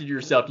corrected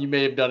yourself, you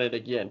may have done it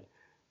again.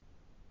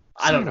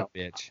 I don't know.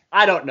 Bitch.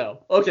 I don't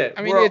know. Okay.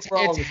 I mean, it's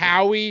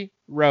Howie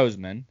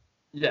Roseman.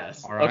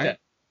 Yes. All right. Okay.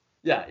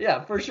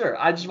 Yeah, for sure.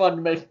 I just wanted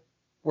to make.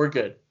 We're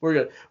good.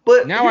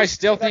 But now I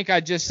still think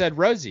I just said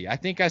Rosie.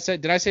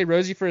 Did I say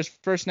Rosie for his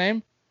first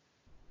name?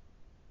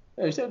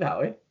 No, you said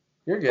Howie.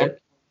 You're good.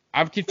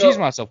 I've confused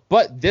myself.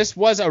 But this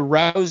was a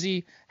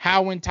Rosie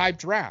Howen type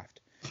draft.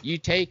 You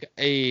take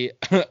a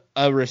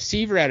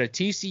receiver out of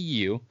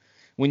TCU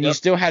when you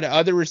still had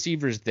other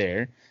receivers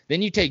there.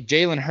 Then you take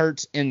Jalen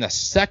Hurts in the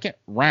second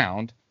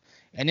round.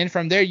 And then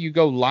from there you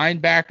go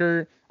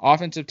linebacker,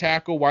 offensive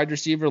tackle, wide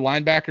receiver,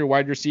 linebacker,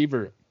 wide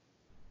receiver.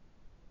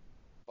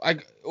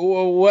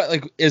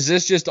 Is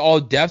this just all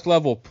depth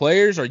level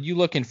players? Are you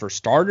looking for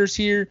starters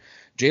here?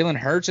 Jalen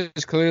Hurts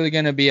is clearly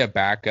going to be a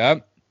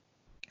backup.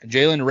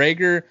 Jalen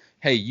Reagor,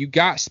 hey, you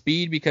got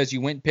speed because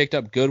you went and picked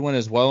up Goodwin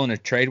as well in a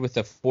trade with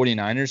the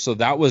 49ers, so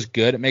that was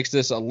good. It makes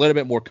this a little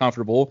bit more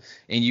comfortable,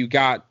 and you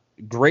got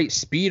great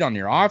speed on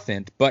your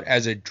offense, but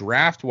as a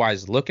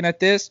draft-wise looking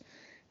at this,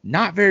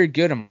 not very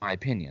good in my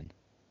opinion.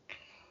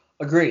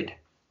 Agreed.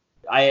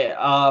 I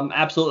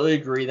absolutely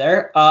agree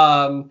there.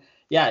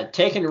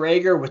 Taking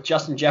Reagor with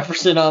Justin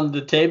Jefferson on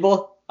the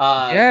table.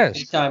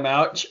 Yes. Time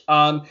out.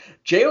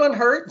 Jalen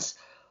Hurts,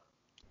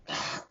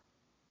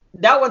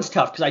 that one's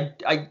tough because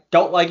I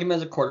don't like him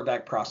as a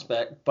quarterback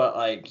prospect,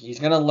 but he's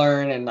gonna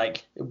learn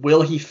and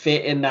will he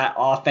fit in that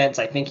offense?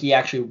 I think he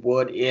actually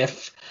would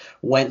if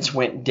Wentz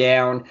went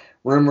down.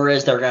 Rumor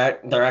is they're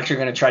actually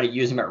gonna try to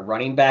use him at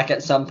running back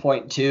at some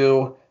point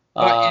too.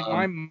 But in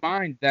my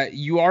mind, that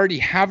you already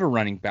have a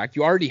running back,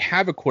 you already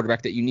have a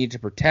quarterback that you need to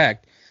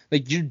protect.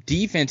 Your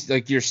defense,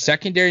 your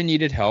secondary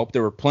needed help.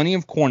 There were plenty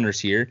of corners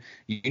here.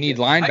 You need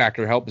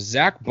linebacker help.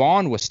 Zach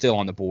Bond was still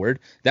on the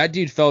board. That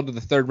dude fell to the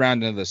third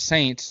round of the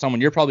Saints,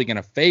 someone you're probably going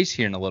to face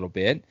here in a little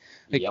bit.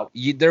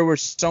 There were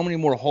so many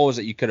more holes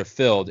that you could have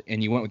filled,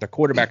 and you went with a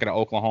quarterback out of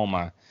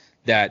Oklahoma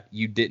that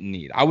you didn't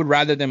need. I would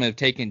rather them have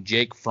taken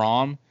Jake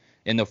Fromm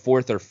in the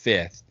 4th or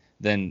 5th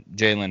than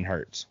Jalen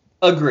Hurts.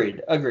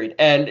 Agreed.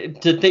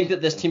 And to think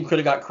that this team could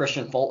have got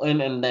Christian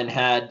Fulton and then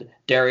had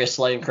Darius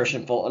Slay and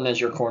Christian Fulton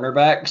as your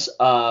cornerbacks.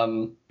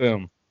 Boom.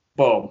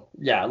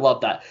 Yeah, I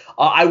love that.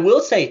 I will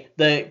say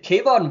the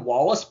Kayvon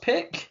Wallace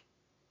pick.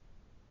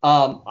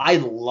 I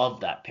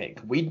love that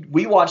pick.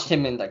 We watched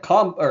him in at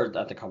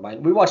the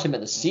combine. We watched him at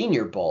the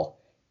Senior Bowl,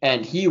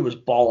 and he was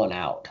balling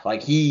out.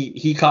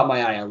 He caught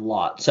my eye a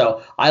lot.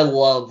 So I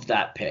love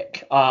that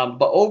pick. But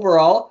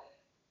overall,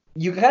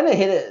 you kind of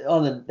hit it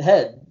on the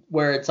head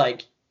where it's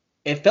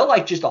it felt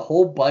like just a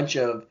whole bunch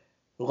of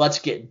let's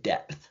get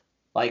depth.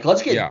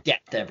 Let's get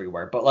depth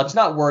everywhere, but let's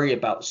not worry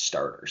about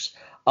starters.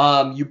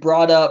 You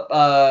brought up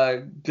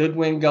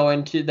Goodwin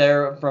going to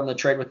there from the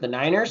trade with the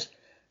Niners.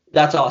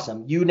 That's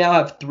awesome. You now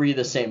have 3 of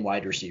the same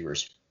wide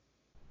receivers.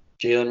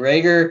 Jalen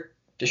Reagor,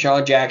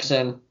 Deshaun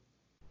Jackson,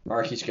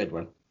 Marquise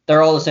Goodwin.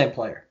 They're all the same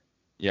player.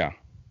 Yeah.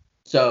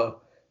 So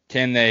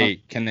can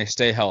they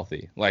stay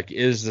healthy?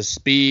 Is the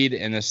speed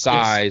and the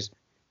size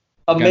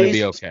going to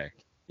be okay?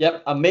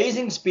 Yep,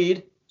 amazing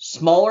speed,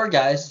 smaller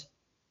guys,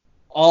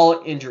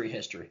 all injury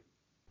history.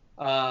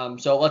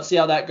 So let's see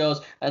how that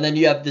goes. And then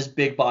you have this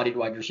big-bodied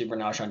wide receiver,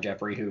 Alshon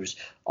Jeffrey, whose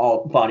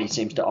all body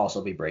seems to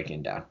also be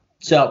breaking down.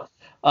 So,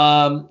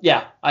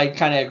 I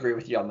kind of agree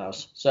with you on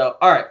those. So,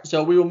 all right,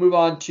 so we will move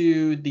on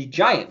to the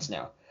Giants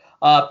now.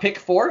 Pick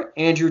 4,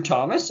 Andrew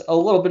Thomas. A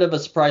little bit of a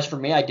surprise for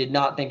me. I did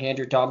not think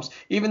Andrew Thomas,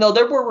 even though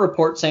there were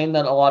reports saying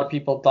that a lot of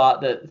people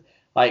thought that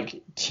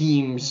like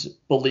teams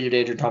believed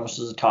Andrew Thomas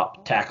was a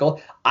top tackle.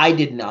 I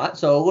did not,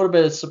 so a little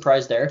bit of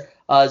surprise there.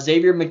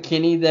 Xavier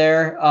McKinney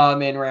there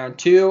in round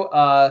 2.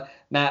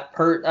 Matt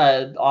Pert,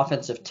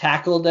 offensive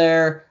tackle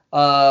there.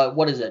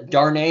 What is it?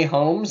 Darnay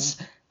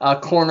Holmes,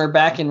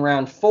 cornerback in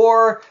round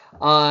 4.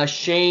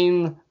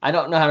 Shane, I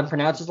don't know how to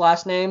pronounce his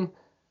last name.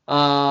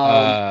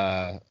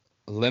 Lemieux?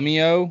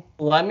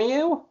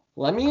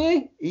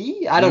 Lemieux?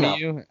 E? I don't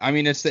know. I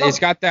mean, it's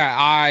got that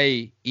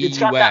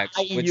I-E-U-X,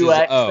 which is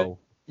O.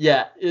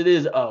 Yeah, it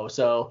is O,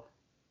 so.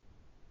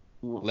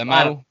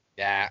 Lemo?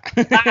 Yeah.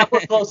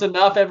 We're close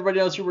enough. Everybody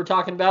knows who we're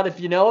talking about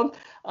if you know him.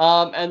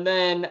 And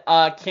then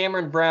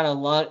Cameron Brown, a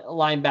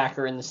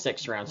linebacker in the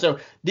 6th round. So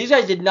these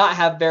guys did not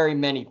have very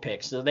many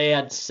picks. So they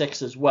had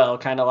 6 as well,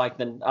 kind of like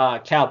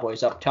the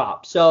Cowboys up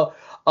top. So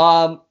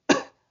I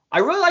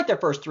really like their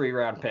first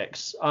 3-round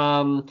picks.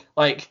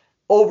 Like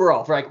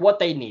overall for like what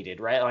they needed,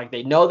 right? Like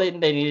they know they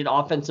needed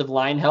offensive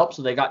line help,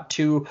 so they got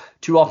two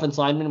offensive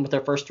linemen with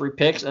their first 3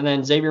 picks. And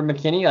then Xavier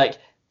McKinney, like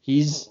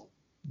he's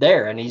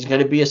there and he's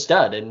going to be a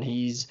stud, and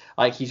he's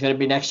going to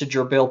be next to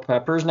Jabril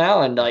Peppers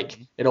now, and like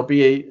it'll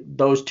be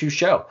those two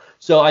show.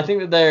 So I think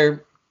that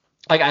they're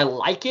like, I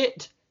like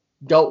it,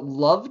 don't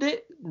love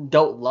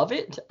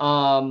it.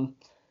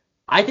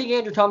 I think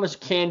Andrew Thomas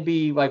can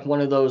be like one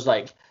of those,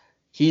 like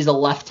he's a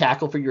left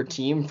tackle for your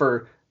team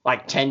for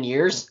like 10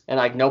 years and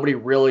like nobody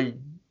really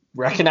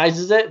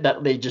recognizes it,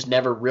 that they just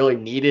never really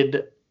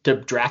needed to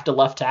draft a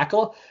left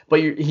tackle, but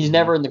he's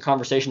never in the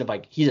conversation of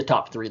like he's a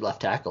top 3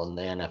 left tackle in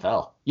the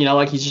NFL. You know,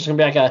 like he's just gonna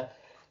be like a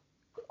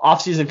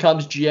offseason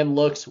comes, GM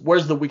looks,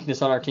 where's the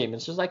weakness on our team?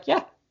 It's just like,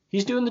 yeah,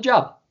 he's doing the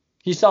job.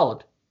 He's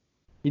solid.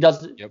 He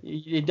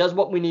does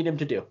what we need him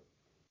to do.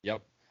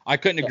 Yep. I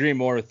couldn't agree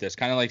more with this.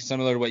 Kind of like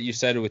similar to what you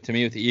said to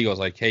me with the Eagles.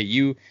 Like, hey,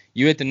 you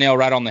hit the nail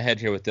right on the head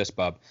here with this,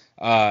 bub.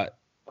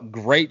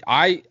 Great.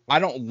 I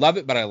don't love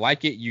it, but I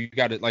like it. You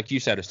got it, like you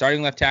said, a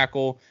starting left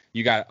tackle.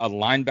 You got a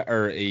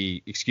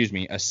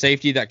a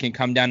safety that can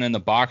come down in the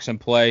box and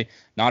play,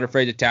 not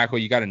afraid to tackle.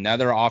 You got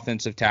another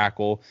offensive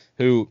tackle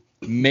who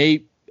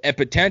may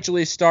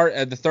potentially start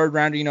at the 3rd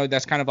round. You know,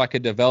 that's kind of like a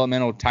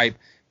developmental type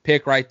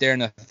pick right there in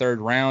the 3rd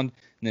round.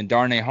 And then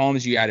Darnay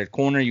Holmes, you added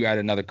corner, you add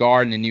another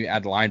guard, and then you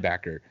add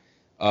linebacker.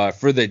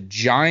 For the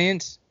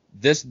Giants,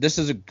 this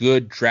is a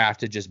good draft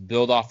to just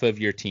build off of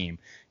your team.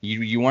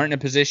 You weren't in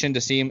a position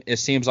it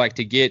seems like,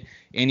 to get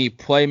any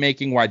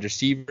playmaking wide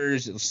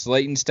receivers.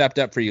 Slayton stepped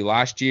up for you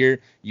last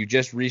year. You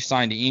just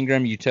re-signed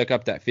Ingram. You took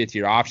up that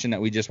 5th-year option that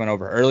we just went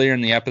over earlier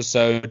in the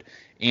episode.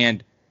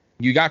 And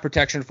you got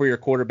protection for your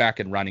quarterback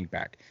and running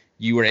back.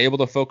 You were able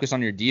to focus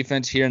on your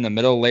defense here in the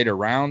middle, later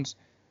rounds.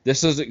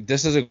 This is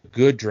a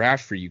good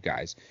draft for you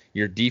guys.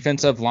 Your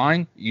defensive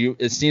line,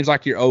 it seems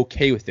like you're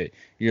okay with it.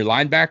 Your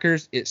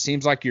linebackers, it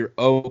seems like you're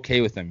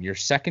okay with them. Your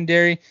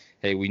secondary,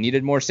 hey, we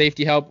needed more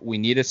safety help. We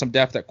needed some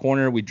depth at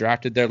corner. We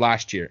drafted there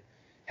last year.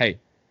 Hey,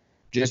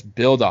 just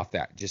build off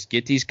that. Just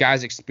get these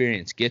guys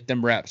experience, get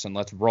them reps, and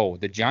let's roll.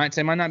 The Giants,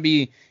 they might not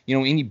be,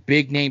 any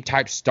big name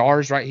type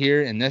stars right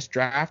here in this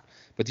draft,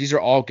 but these are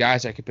all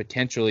guys that could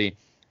potentially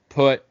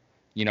put,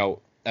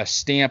 a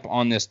stamp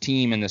on this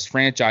team and this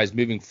franchise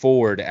moving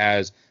forward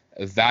as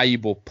a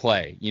valuable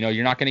play.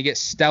 You're not going to get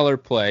stellar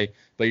play,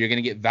 but you're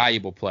going to get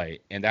valuable play.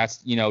 And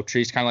that's,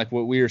 Trees, kind of like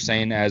what we were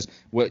saying as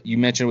what you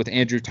mentioned with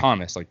Andrew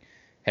Thomas. Like,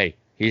 hey,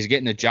 he's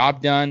getting the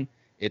job done.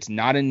 It's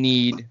not a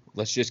need.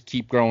 Let's just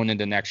keep growing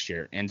into next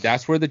year. And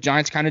that's where the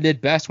Giants kind of did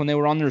best when they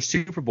were on their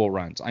Super Bowl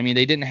runs. I mean,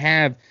 it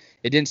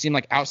didn't seem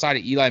like outside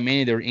of Eli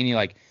Manning there were any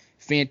like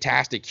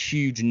fantastic,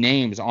 huge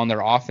names on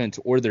their offense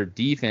or their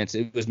defense.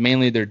 It was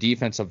mainly their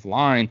defensive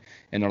line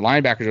and their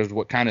linebackers was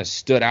what kind of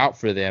stood out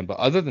for them. But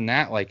other than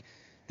that, like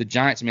the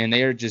Giants, man,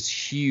 they are just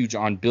huge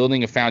on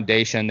building a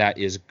foundation that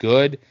is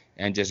good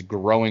and just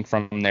growing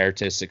from there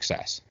to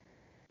success.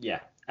 Yeah,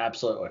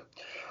 absolutely.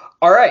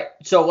 All right,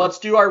 so let's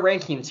do our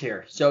rankings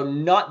here. So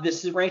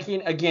this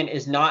ranking, again,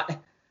 is not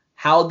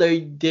how they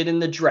did in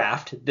the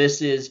draft.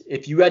 This is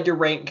if you had to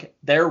rank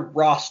their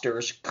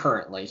rosters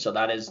currently. So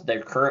that is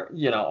their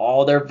current,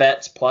 all their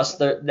vets plus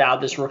now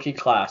this rookie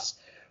class,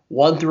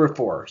 1 through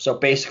 4. So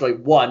basically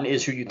 1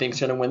 is who you think is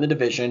going to win the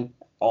division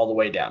all the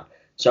way down.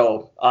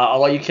 So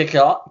I'll let you kick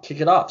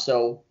it off.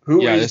 So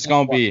who? Yeah, it's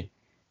going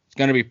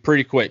to be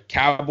pretty quick.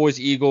 Cowboys,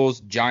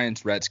 Eagles,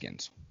 Giants,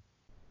 Redskins.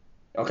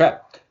 Okay.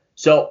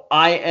 So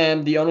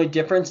the only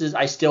difference is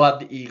I still have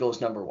the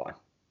Eagles number 1.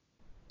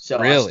 So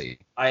really?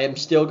 I am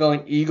still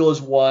going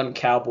Eagles 1,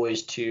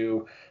 Cowboys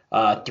 2,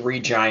 3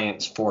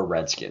 Giants, 4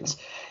 Redskins.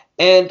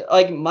 And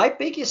like my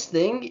biggest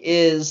thing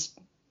is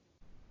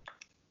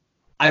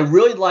I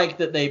really like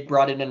that they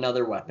brought in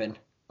another weapon.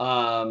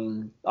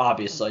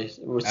 Obviously.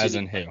 As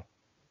in who?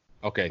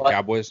 Okay,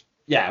 Cowboys?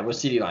 Yeah, with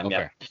CeeDee Lamb,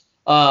 okay.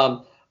 Yeah.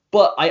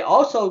 But I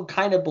also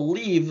kind of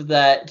believe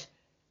that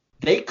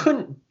they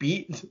couldn't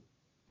beat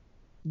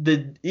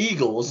the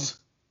Eagles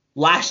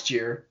last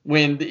year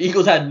when the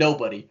Eagles had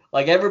nobody.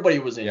 Like, everybody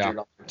was injured Yeah.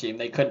 on their team.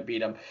 They couldn't beat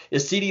them.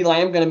 Is CeeDee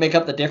Lamb going to make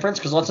up the difference?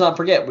 Because let's not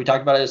forget, we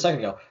talked about it a second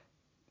ago.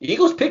 The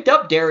Eagles picked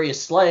up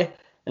Darius Slay.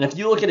 And if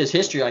you look at his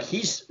history, like,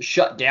 he's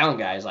shut down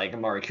guys like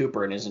Amari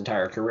Cooper in his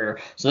entire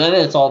career. So then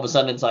it's all of a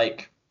sudden it's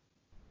like,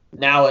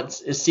 now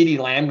is CeeDee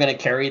Lamb going to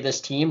carry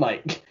this team?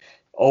 Like,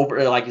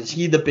 over, like, is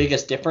he the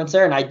biggest difference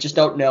there? And I just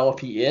don't know if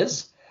he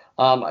is.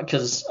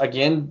 Because,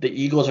 again, the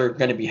Eagles are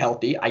going to be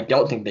healthy. I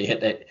don't think they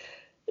hit that.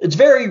 It's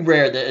very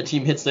rare that a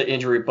team hits the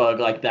injury bug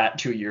like that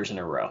 2 years in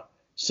a row.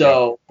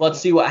 So let's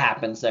see what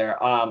happens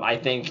there. I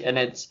think, and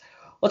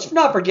let's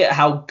not forget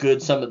how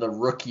good some of the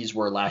rookies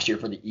were last year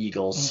for the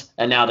Eagles,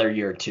 and now they're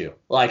year 2,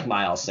 like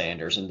Miles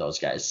Sanders and those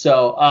guys.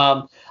 So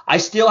I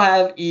still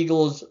have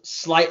Eagles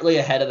slightly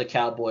ahead of the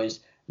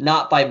Cowboys,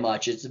 not by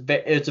much. It's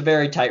a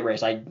very tight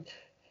race.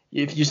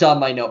 If you saw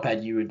my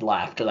notepad, you would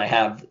laugh because I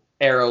have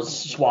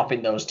arrows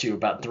swapping those two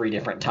about 3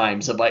 different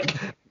times of like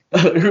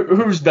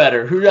who's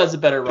better, who has a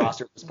better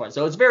roster at this point.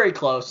 So it's very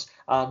close,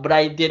 but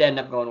I did end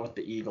up going with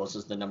the Eagles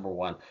as the number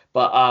 1.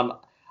 But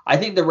I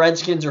think the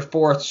Redskins are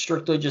 4th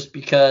strictly just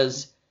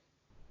because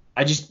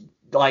I just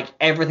like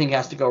everything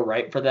has to go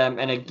right for them.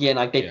 And again,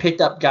 like they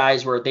picked up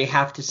guys where they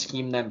have to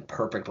scheme them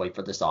perfectly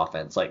for this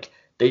offense. Like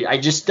I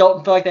just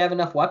don't feel like they have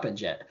enough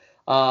weapons yet.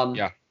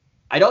 I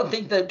don't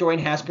think that Dwayne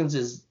Haskins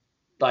is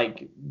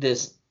like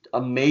this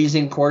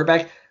amazing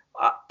quarterback.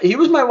 He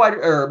was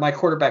my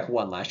quarterback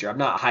 1 last year. I'm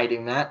not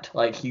hiding that.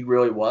 Like, he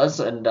really was,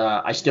 and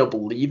I still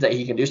believe that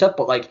he can do stuff.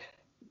 But like,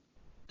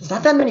 there's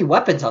not that many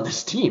weapons on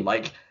this team.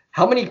 Like,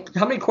 how many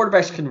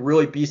quarterbacks can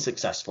really be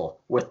successful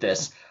with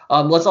this?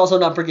 Let's also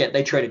not forget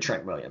they traded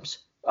Trent Williams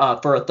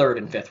for a 3rd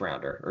and 5th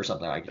rounder or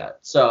something like that.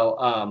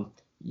 So,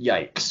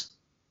 yikes.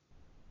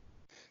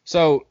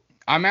 So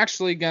I'm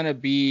actually gonna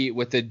be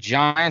with the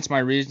Giants. My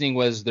reasoning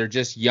was they're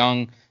just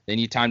young. They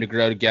need time to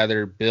grow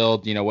together,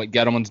 build, what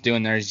Gettleman's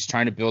doing there is he's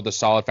trying to build a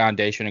solid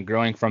foundation and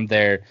growing from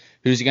there.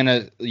 Who's going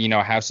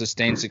to, have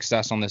sustained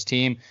success on this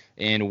team,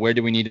 and where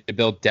do we need to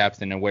build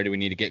depth, and where do we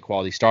need to get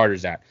quality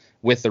starters at?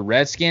 With the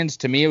Redskins,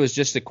 to me, it was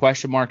just a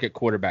question mark at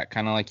quarterback,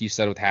 kind of like you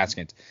said with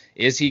Haskins.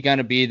 Is he going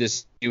to be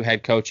this new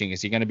head coaching?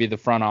 Is he going to be the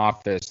front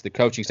office, the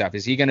coaching staff?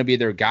 Is he going to be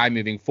their guy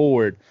moving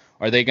forward?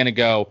 Are they going to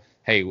go,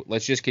 hey,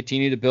 let's just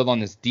continue to build on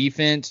this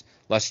defense.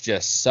 Let's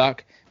just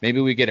suck. Maybe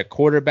we get a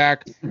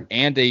quarterback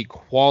and a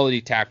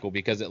quality tackle,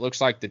 because it looks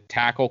like the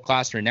tackle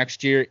class for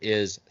next year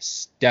is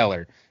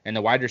stellar, and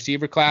the wide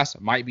receiver class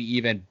might be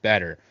even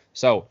better.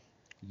 So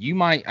you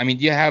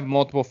have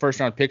multiple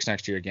first-round picks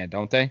next year again,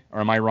 don't they? Or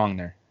am I wrong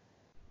there?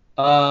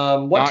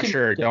 Not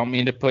sure. Don't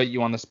mean to put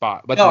you on the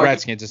spot, but the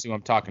Redskins is who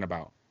I'm talking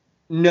about.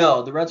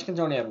 No, the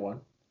Redskins only have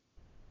 1.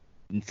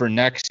 For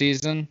next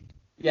season?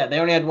 Yeah, they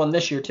only had 1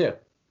 this year too.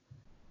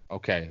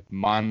 Okay,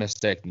 my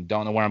mistake.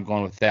 Don't know where I'm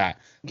going with that.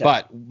 Okay.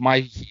 But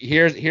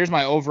here's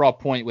my overall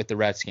point with the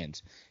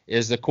Redskins.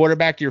 Is the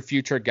quarterback your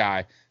future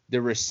guy? The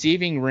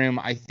receiving room,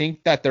 I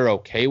think that they're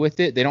okay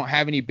with it. They don't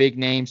have any big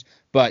names,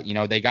 but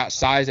they got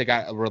size, they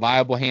got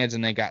reliable hands,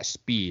 and they got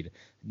speed.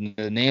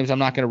 The names I'm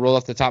not going to roll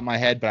off the top of my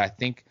head, but I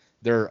think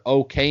they're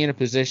okay in a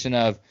position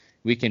of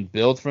we can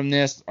build from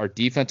this. Our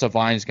defensive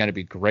line is going to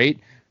be great.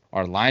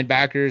 Our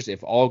linebackers,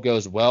 if all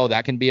goes well,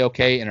 that can be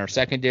okay. In our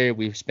secondary,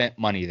 we've spent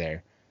money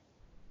there.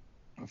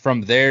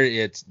 From there,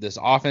 it's this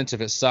offense.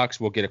 If it sucks,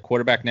 we'll get a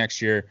quarterback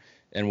next year,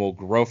 and we'll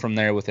grow from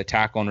there with a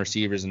tackle and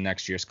receivers in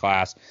next year's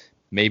class,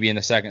 maybe in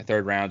the 2nd,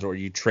 3rd rounds, or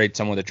you trade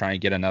someone to try and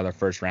get another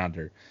first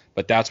rounder.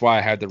 But that's why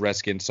I had the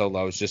Redskins so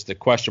low. It's just the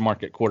question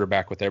mark at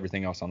quarterback with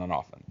everything else on an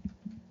offense.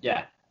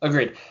 Yeah,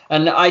 agreed.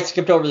 And I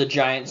skipped over the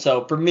Giants.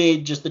 So for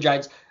me, just the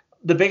Giants,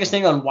 the biggest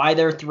thing on why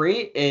they're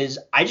 3 is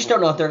I just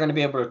don't know if they're going to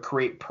be able to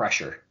create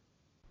pressure.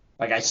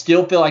 Like, I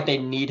still feel like they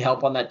need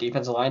help on that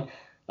defensive line.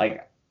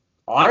 Like,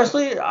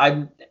 honestly,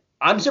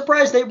 I'm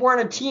surprised they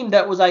weren't a team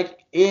that was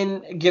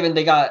given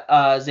they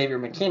got Xavier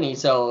McKinney,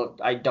 so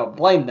I don't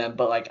blame them.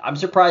 But like, I'm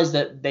surprised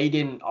that they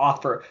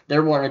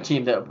weren't a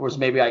team that was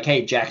maybe like,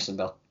 hey,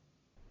 Jacksonville,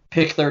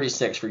 pick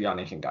 36 for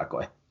Yannick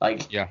Ngakoue.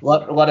 Like,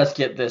 let us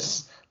get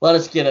this, let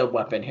us get a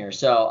weapon here.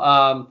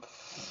 So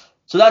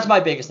that's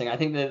my biggest thing. I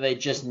think that they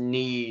just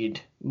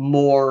need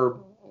more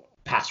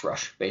pass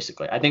rush,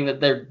 basically. I think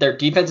that their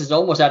defense is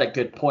almost at a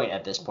good point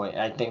at this point.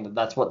 I think that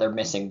that's what they're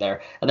missing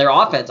there. And their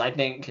offense, I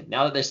think,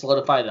 now that they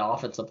solidified the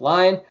offensive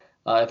line,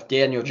 if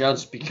Daniel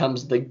Jones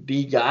becomes the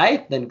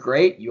guy, then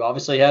great. You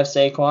obviously have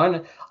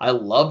Saquon. I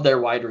love their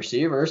wide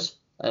receivers.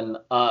 And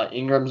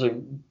Ingram's a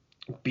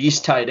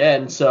beast tight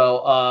end.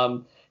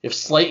 So if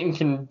Slayton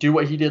can do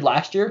what he did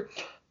last year,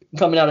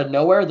 coming out of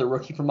nowhere, the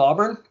rookie from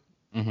Auburn,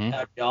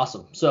 that'd be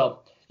awesome. So,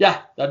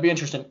 yeah, that'd be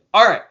interesting.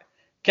 All right.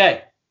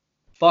 Okay.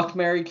 Fuck,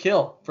 marry,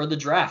 kill for the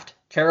draft.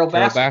 Carol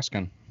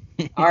Baskin.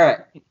 All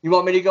right. You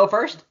want me to go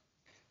first?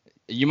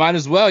 You might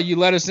as well. You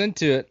let us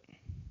into it.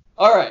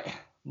 All right.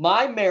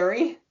 My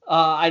Mary,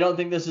 I don't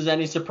think this is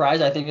any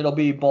surprise. I think it'll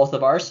be both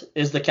of ours,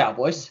 is the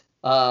Cowboys.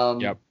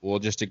 Yep. We'll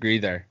just agree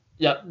there.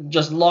 Yep.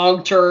 Just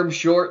long-term,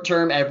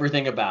 short-term,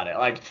 everything about it.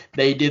 Like,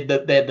 they had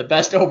the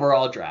best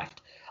overall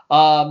draft.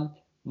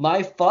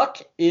 my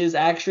fuck is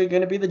actually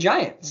going to be the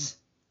Giants.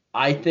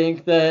 I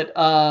think that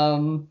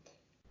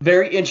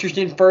very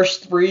interesting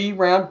first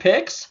 3-round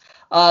picks.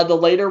 The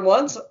later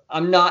ones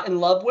I'm not in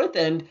love with,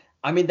 and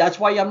I mean that's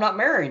why I'm not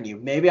marrying you.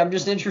 Maybe I'm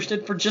just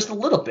interested for just a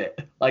little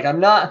bit. Like I'm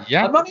not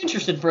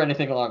interested for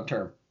anything long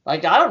term.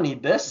 Like I don't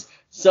need this.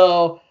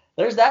 So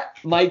there's that.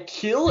 My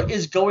kill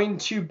is going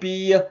to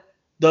be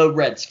the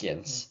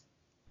Redskins.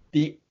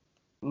 The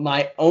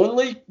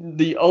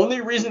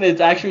only reason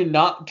it's actually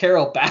not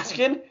Carol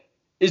Baskin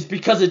is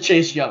because of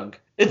Chase Young.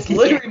 It's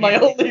literally my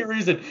only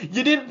reason.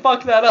 You didn't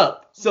fuck that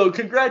up. So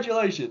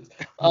congratulations.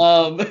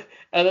 And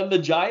then the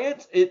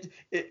Giants,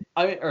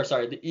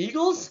 the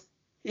Eagles.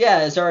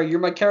 Yeah, sorry, you're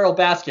my Carol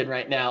Baskin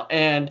right now.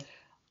 And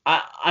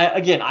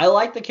I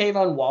like the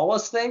Kayvon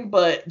Wallace thing,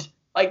 but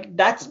like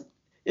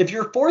if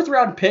your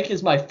 4th-round pick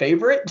is my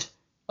favorite,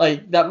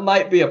 like that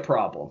might be a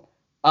problem.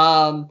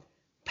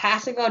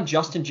 Passing on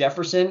Justin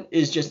Jefferson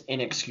is just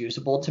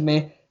inexcusable to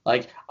me.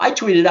 Like I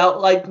tweeted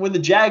out like when the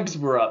Jags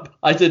were up,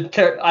 I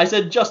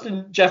said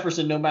Justin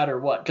Jefferson no matter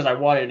what because I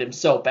wanted him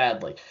so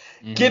badly.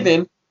 Mm-hmm.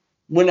 Given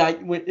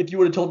if you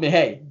would have told me,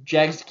 hey,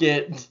 Jags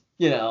get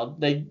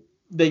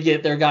they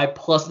get their guy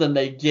plus then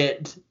they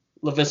get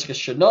Laviska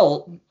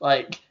Shenault,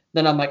 like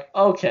then I'm like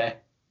okay,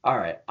 all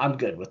right, I'm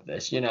good with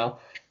this,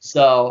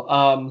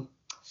 So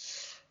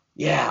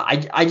yeah,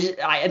 I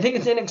think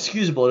it's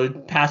inexcusable to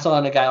pass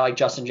on a guy like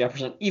Justin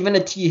Jefferson, even a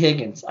T.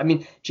 Higgins. I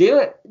mean,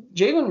 Jalen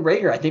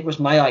Reagor, I think, was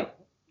my like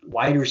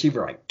wide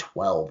receiver like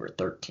 12 or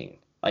 13.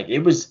 Like it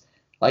was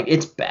like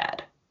it's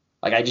bad.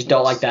 Like I just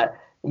don't like that.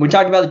 When we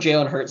talked about the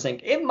Jalen Hurts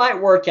thing, it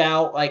might work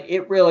out. Like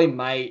it really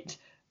might,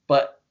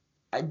 but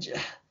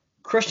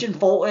Christian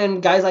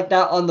Fulton, guys like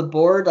that on the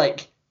board,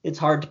 like it's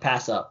hard to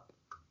pass up.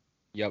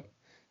 Yep.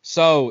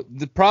 So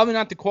probably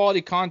not the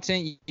quality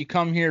content you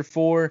come here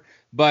for,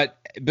 but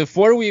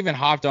before we even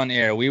hopped on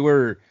air, we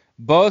were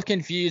both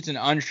confused and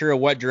unsure of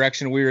what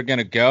direction we were going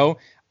to go.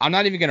 I'm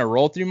not even going to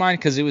roll through mine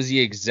because it was the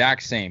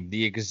exact same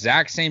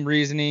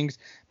reasonings.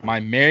 My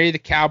marry the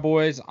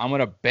Cowboys. I'm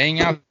going to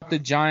bang out the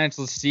Giants.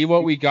 Let's see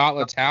what we got.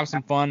 Let's have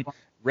some fun.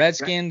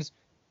 Redskins,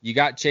 you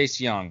got Chase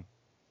Young.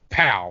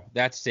 Pow.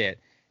 That's it.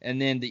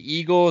 And then the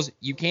Eagles,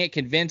 you can't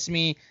convince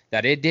me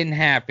that it didn't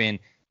happen,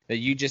 that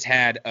you just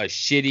had a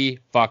shitty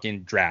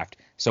fucking draft.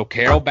 So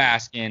Carol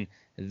Baskin,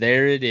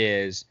 there it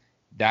is.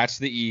 That's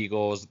the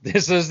Eagles.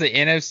 This is the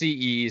NFC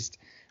East.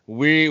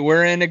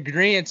 We're in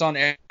agreement on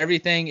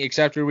everything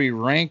except where we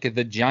rank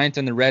the Giants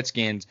and the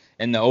Redskins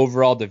in the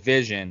overall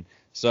division.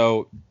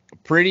 So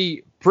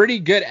pretty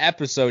good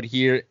episode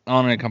here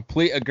on a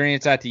complete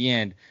agreement at the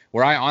end,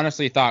 where I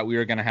honestly thought we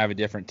were going to have a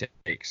different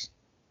takes.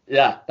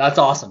 Yeah, that's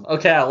awesome.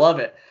 Okay, I love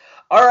it.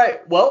 All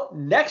right, well,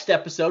 next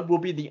episode will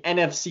be the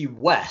NFC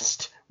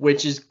West,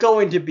 which is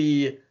going to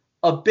be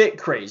a bit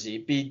crazy,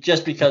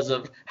 just because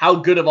of how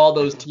good of all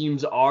those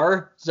teams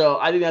are. So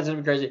I think that's going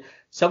to be crazy.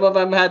 Some of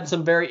them had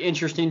some very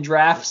interesting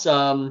drafts.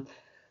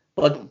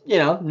 But,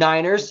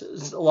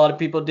 Niners, a lot of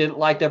people didn't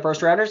like their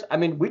first rounders. I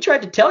mean, we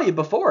tried to tell you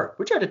before.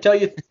 We tried to tell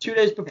you 2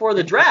 days before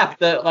the draft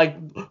that, like,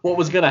 what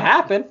was going to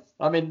happen.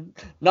 I mean,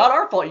 not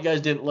our fault you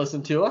guys didn't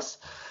listen to us.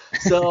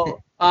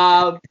 So,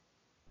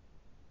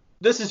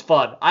 this is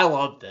fun. I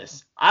love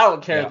this. I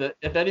don't care that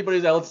if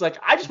anybody else is like,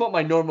 I just want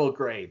my normal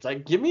grades.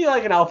 Like, give me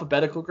like an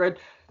alphabetical grade.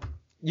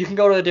 You can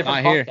go to a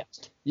different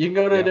podcast. You can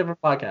go to a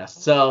different podcast.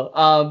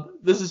 So,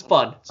 this is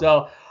fun.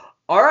 So,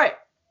 all right.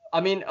 I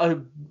mean, a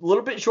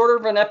little bit shorter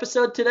of an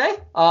episode today,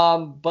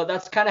 but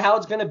that's kind of how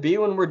it's going to be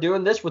when we're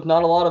doing this with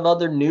not a lot of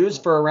other news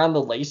for Around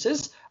the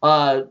Laces.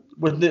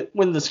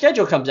 When the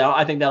schedule comes out,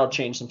 I think that'll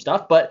change some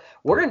stuff, but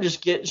we're going to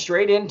just get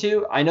straight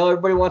into, I know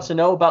everybody wants to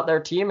know about their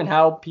team and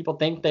how people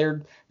think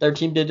their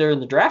team did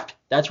during the draft.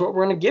 That's what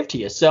we're going to give to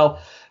you. So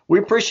we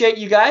appreciate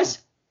you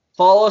guys.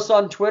 Follow us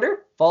on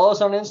Twitter, follow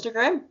us on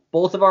Instagram,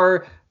 both of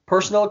our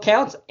personal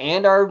accounts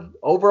and our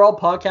overall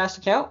podcast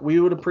account. We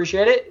would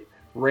appreciate it.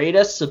 Rate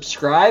us,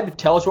 subscribe,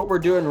 tell us what we're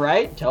doing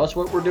right, tell us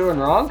what we're doing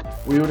wrong.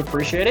 We would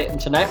appreciate it. And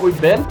tonight we've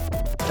been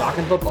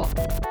talking football.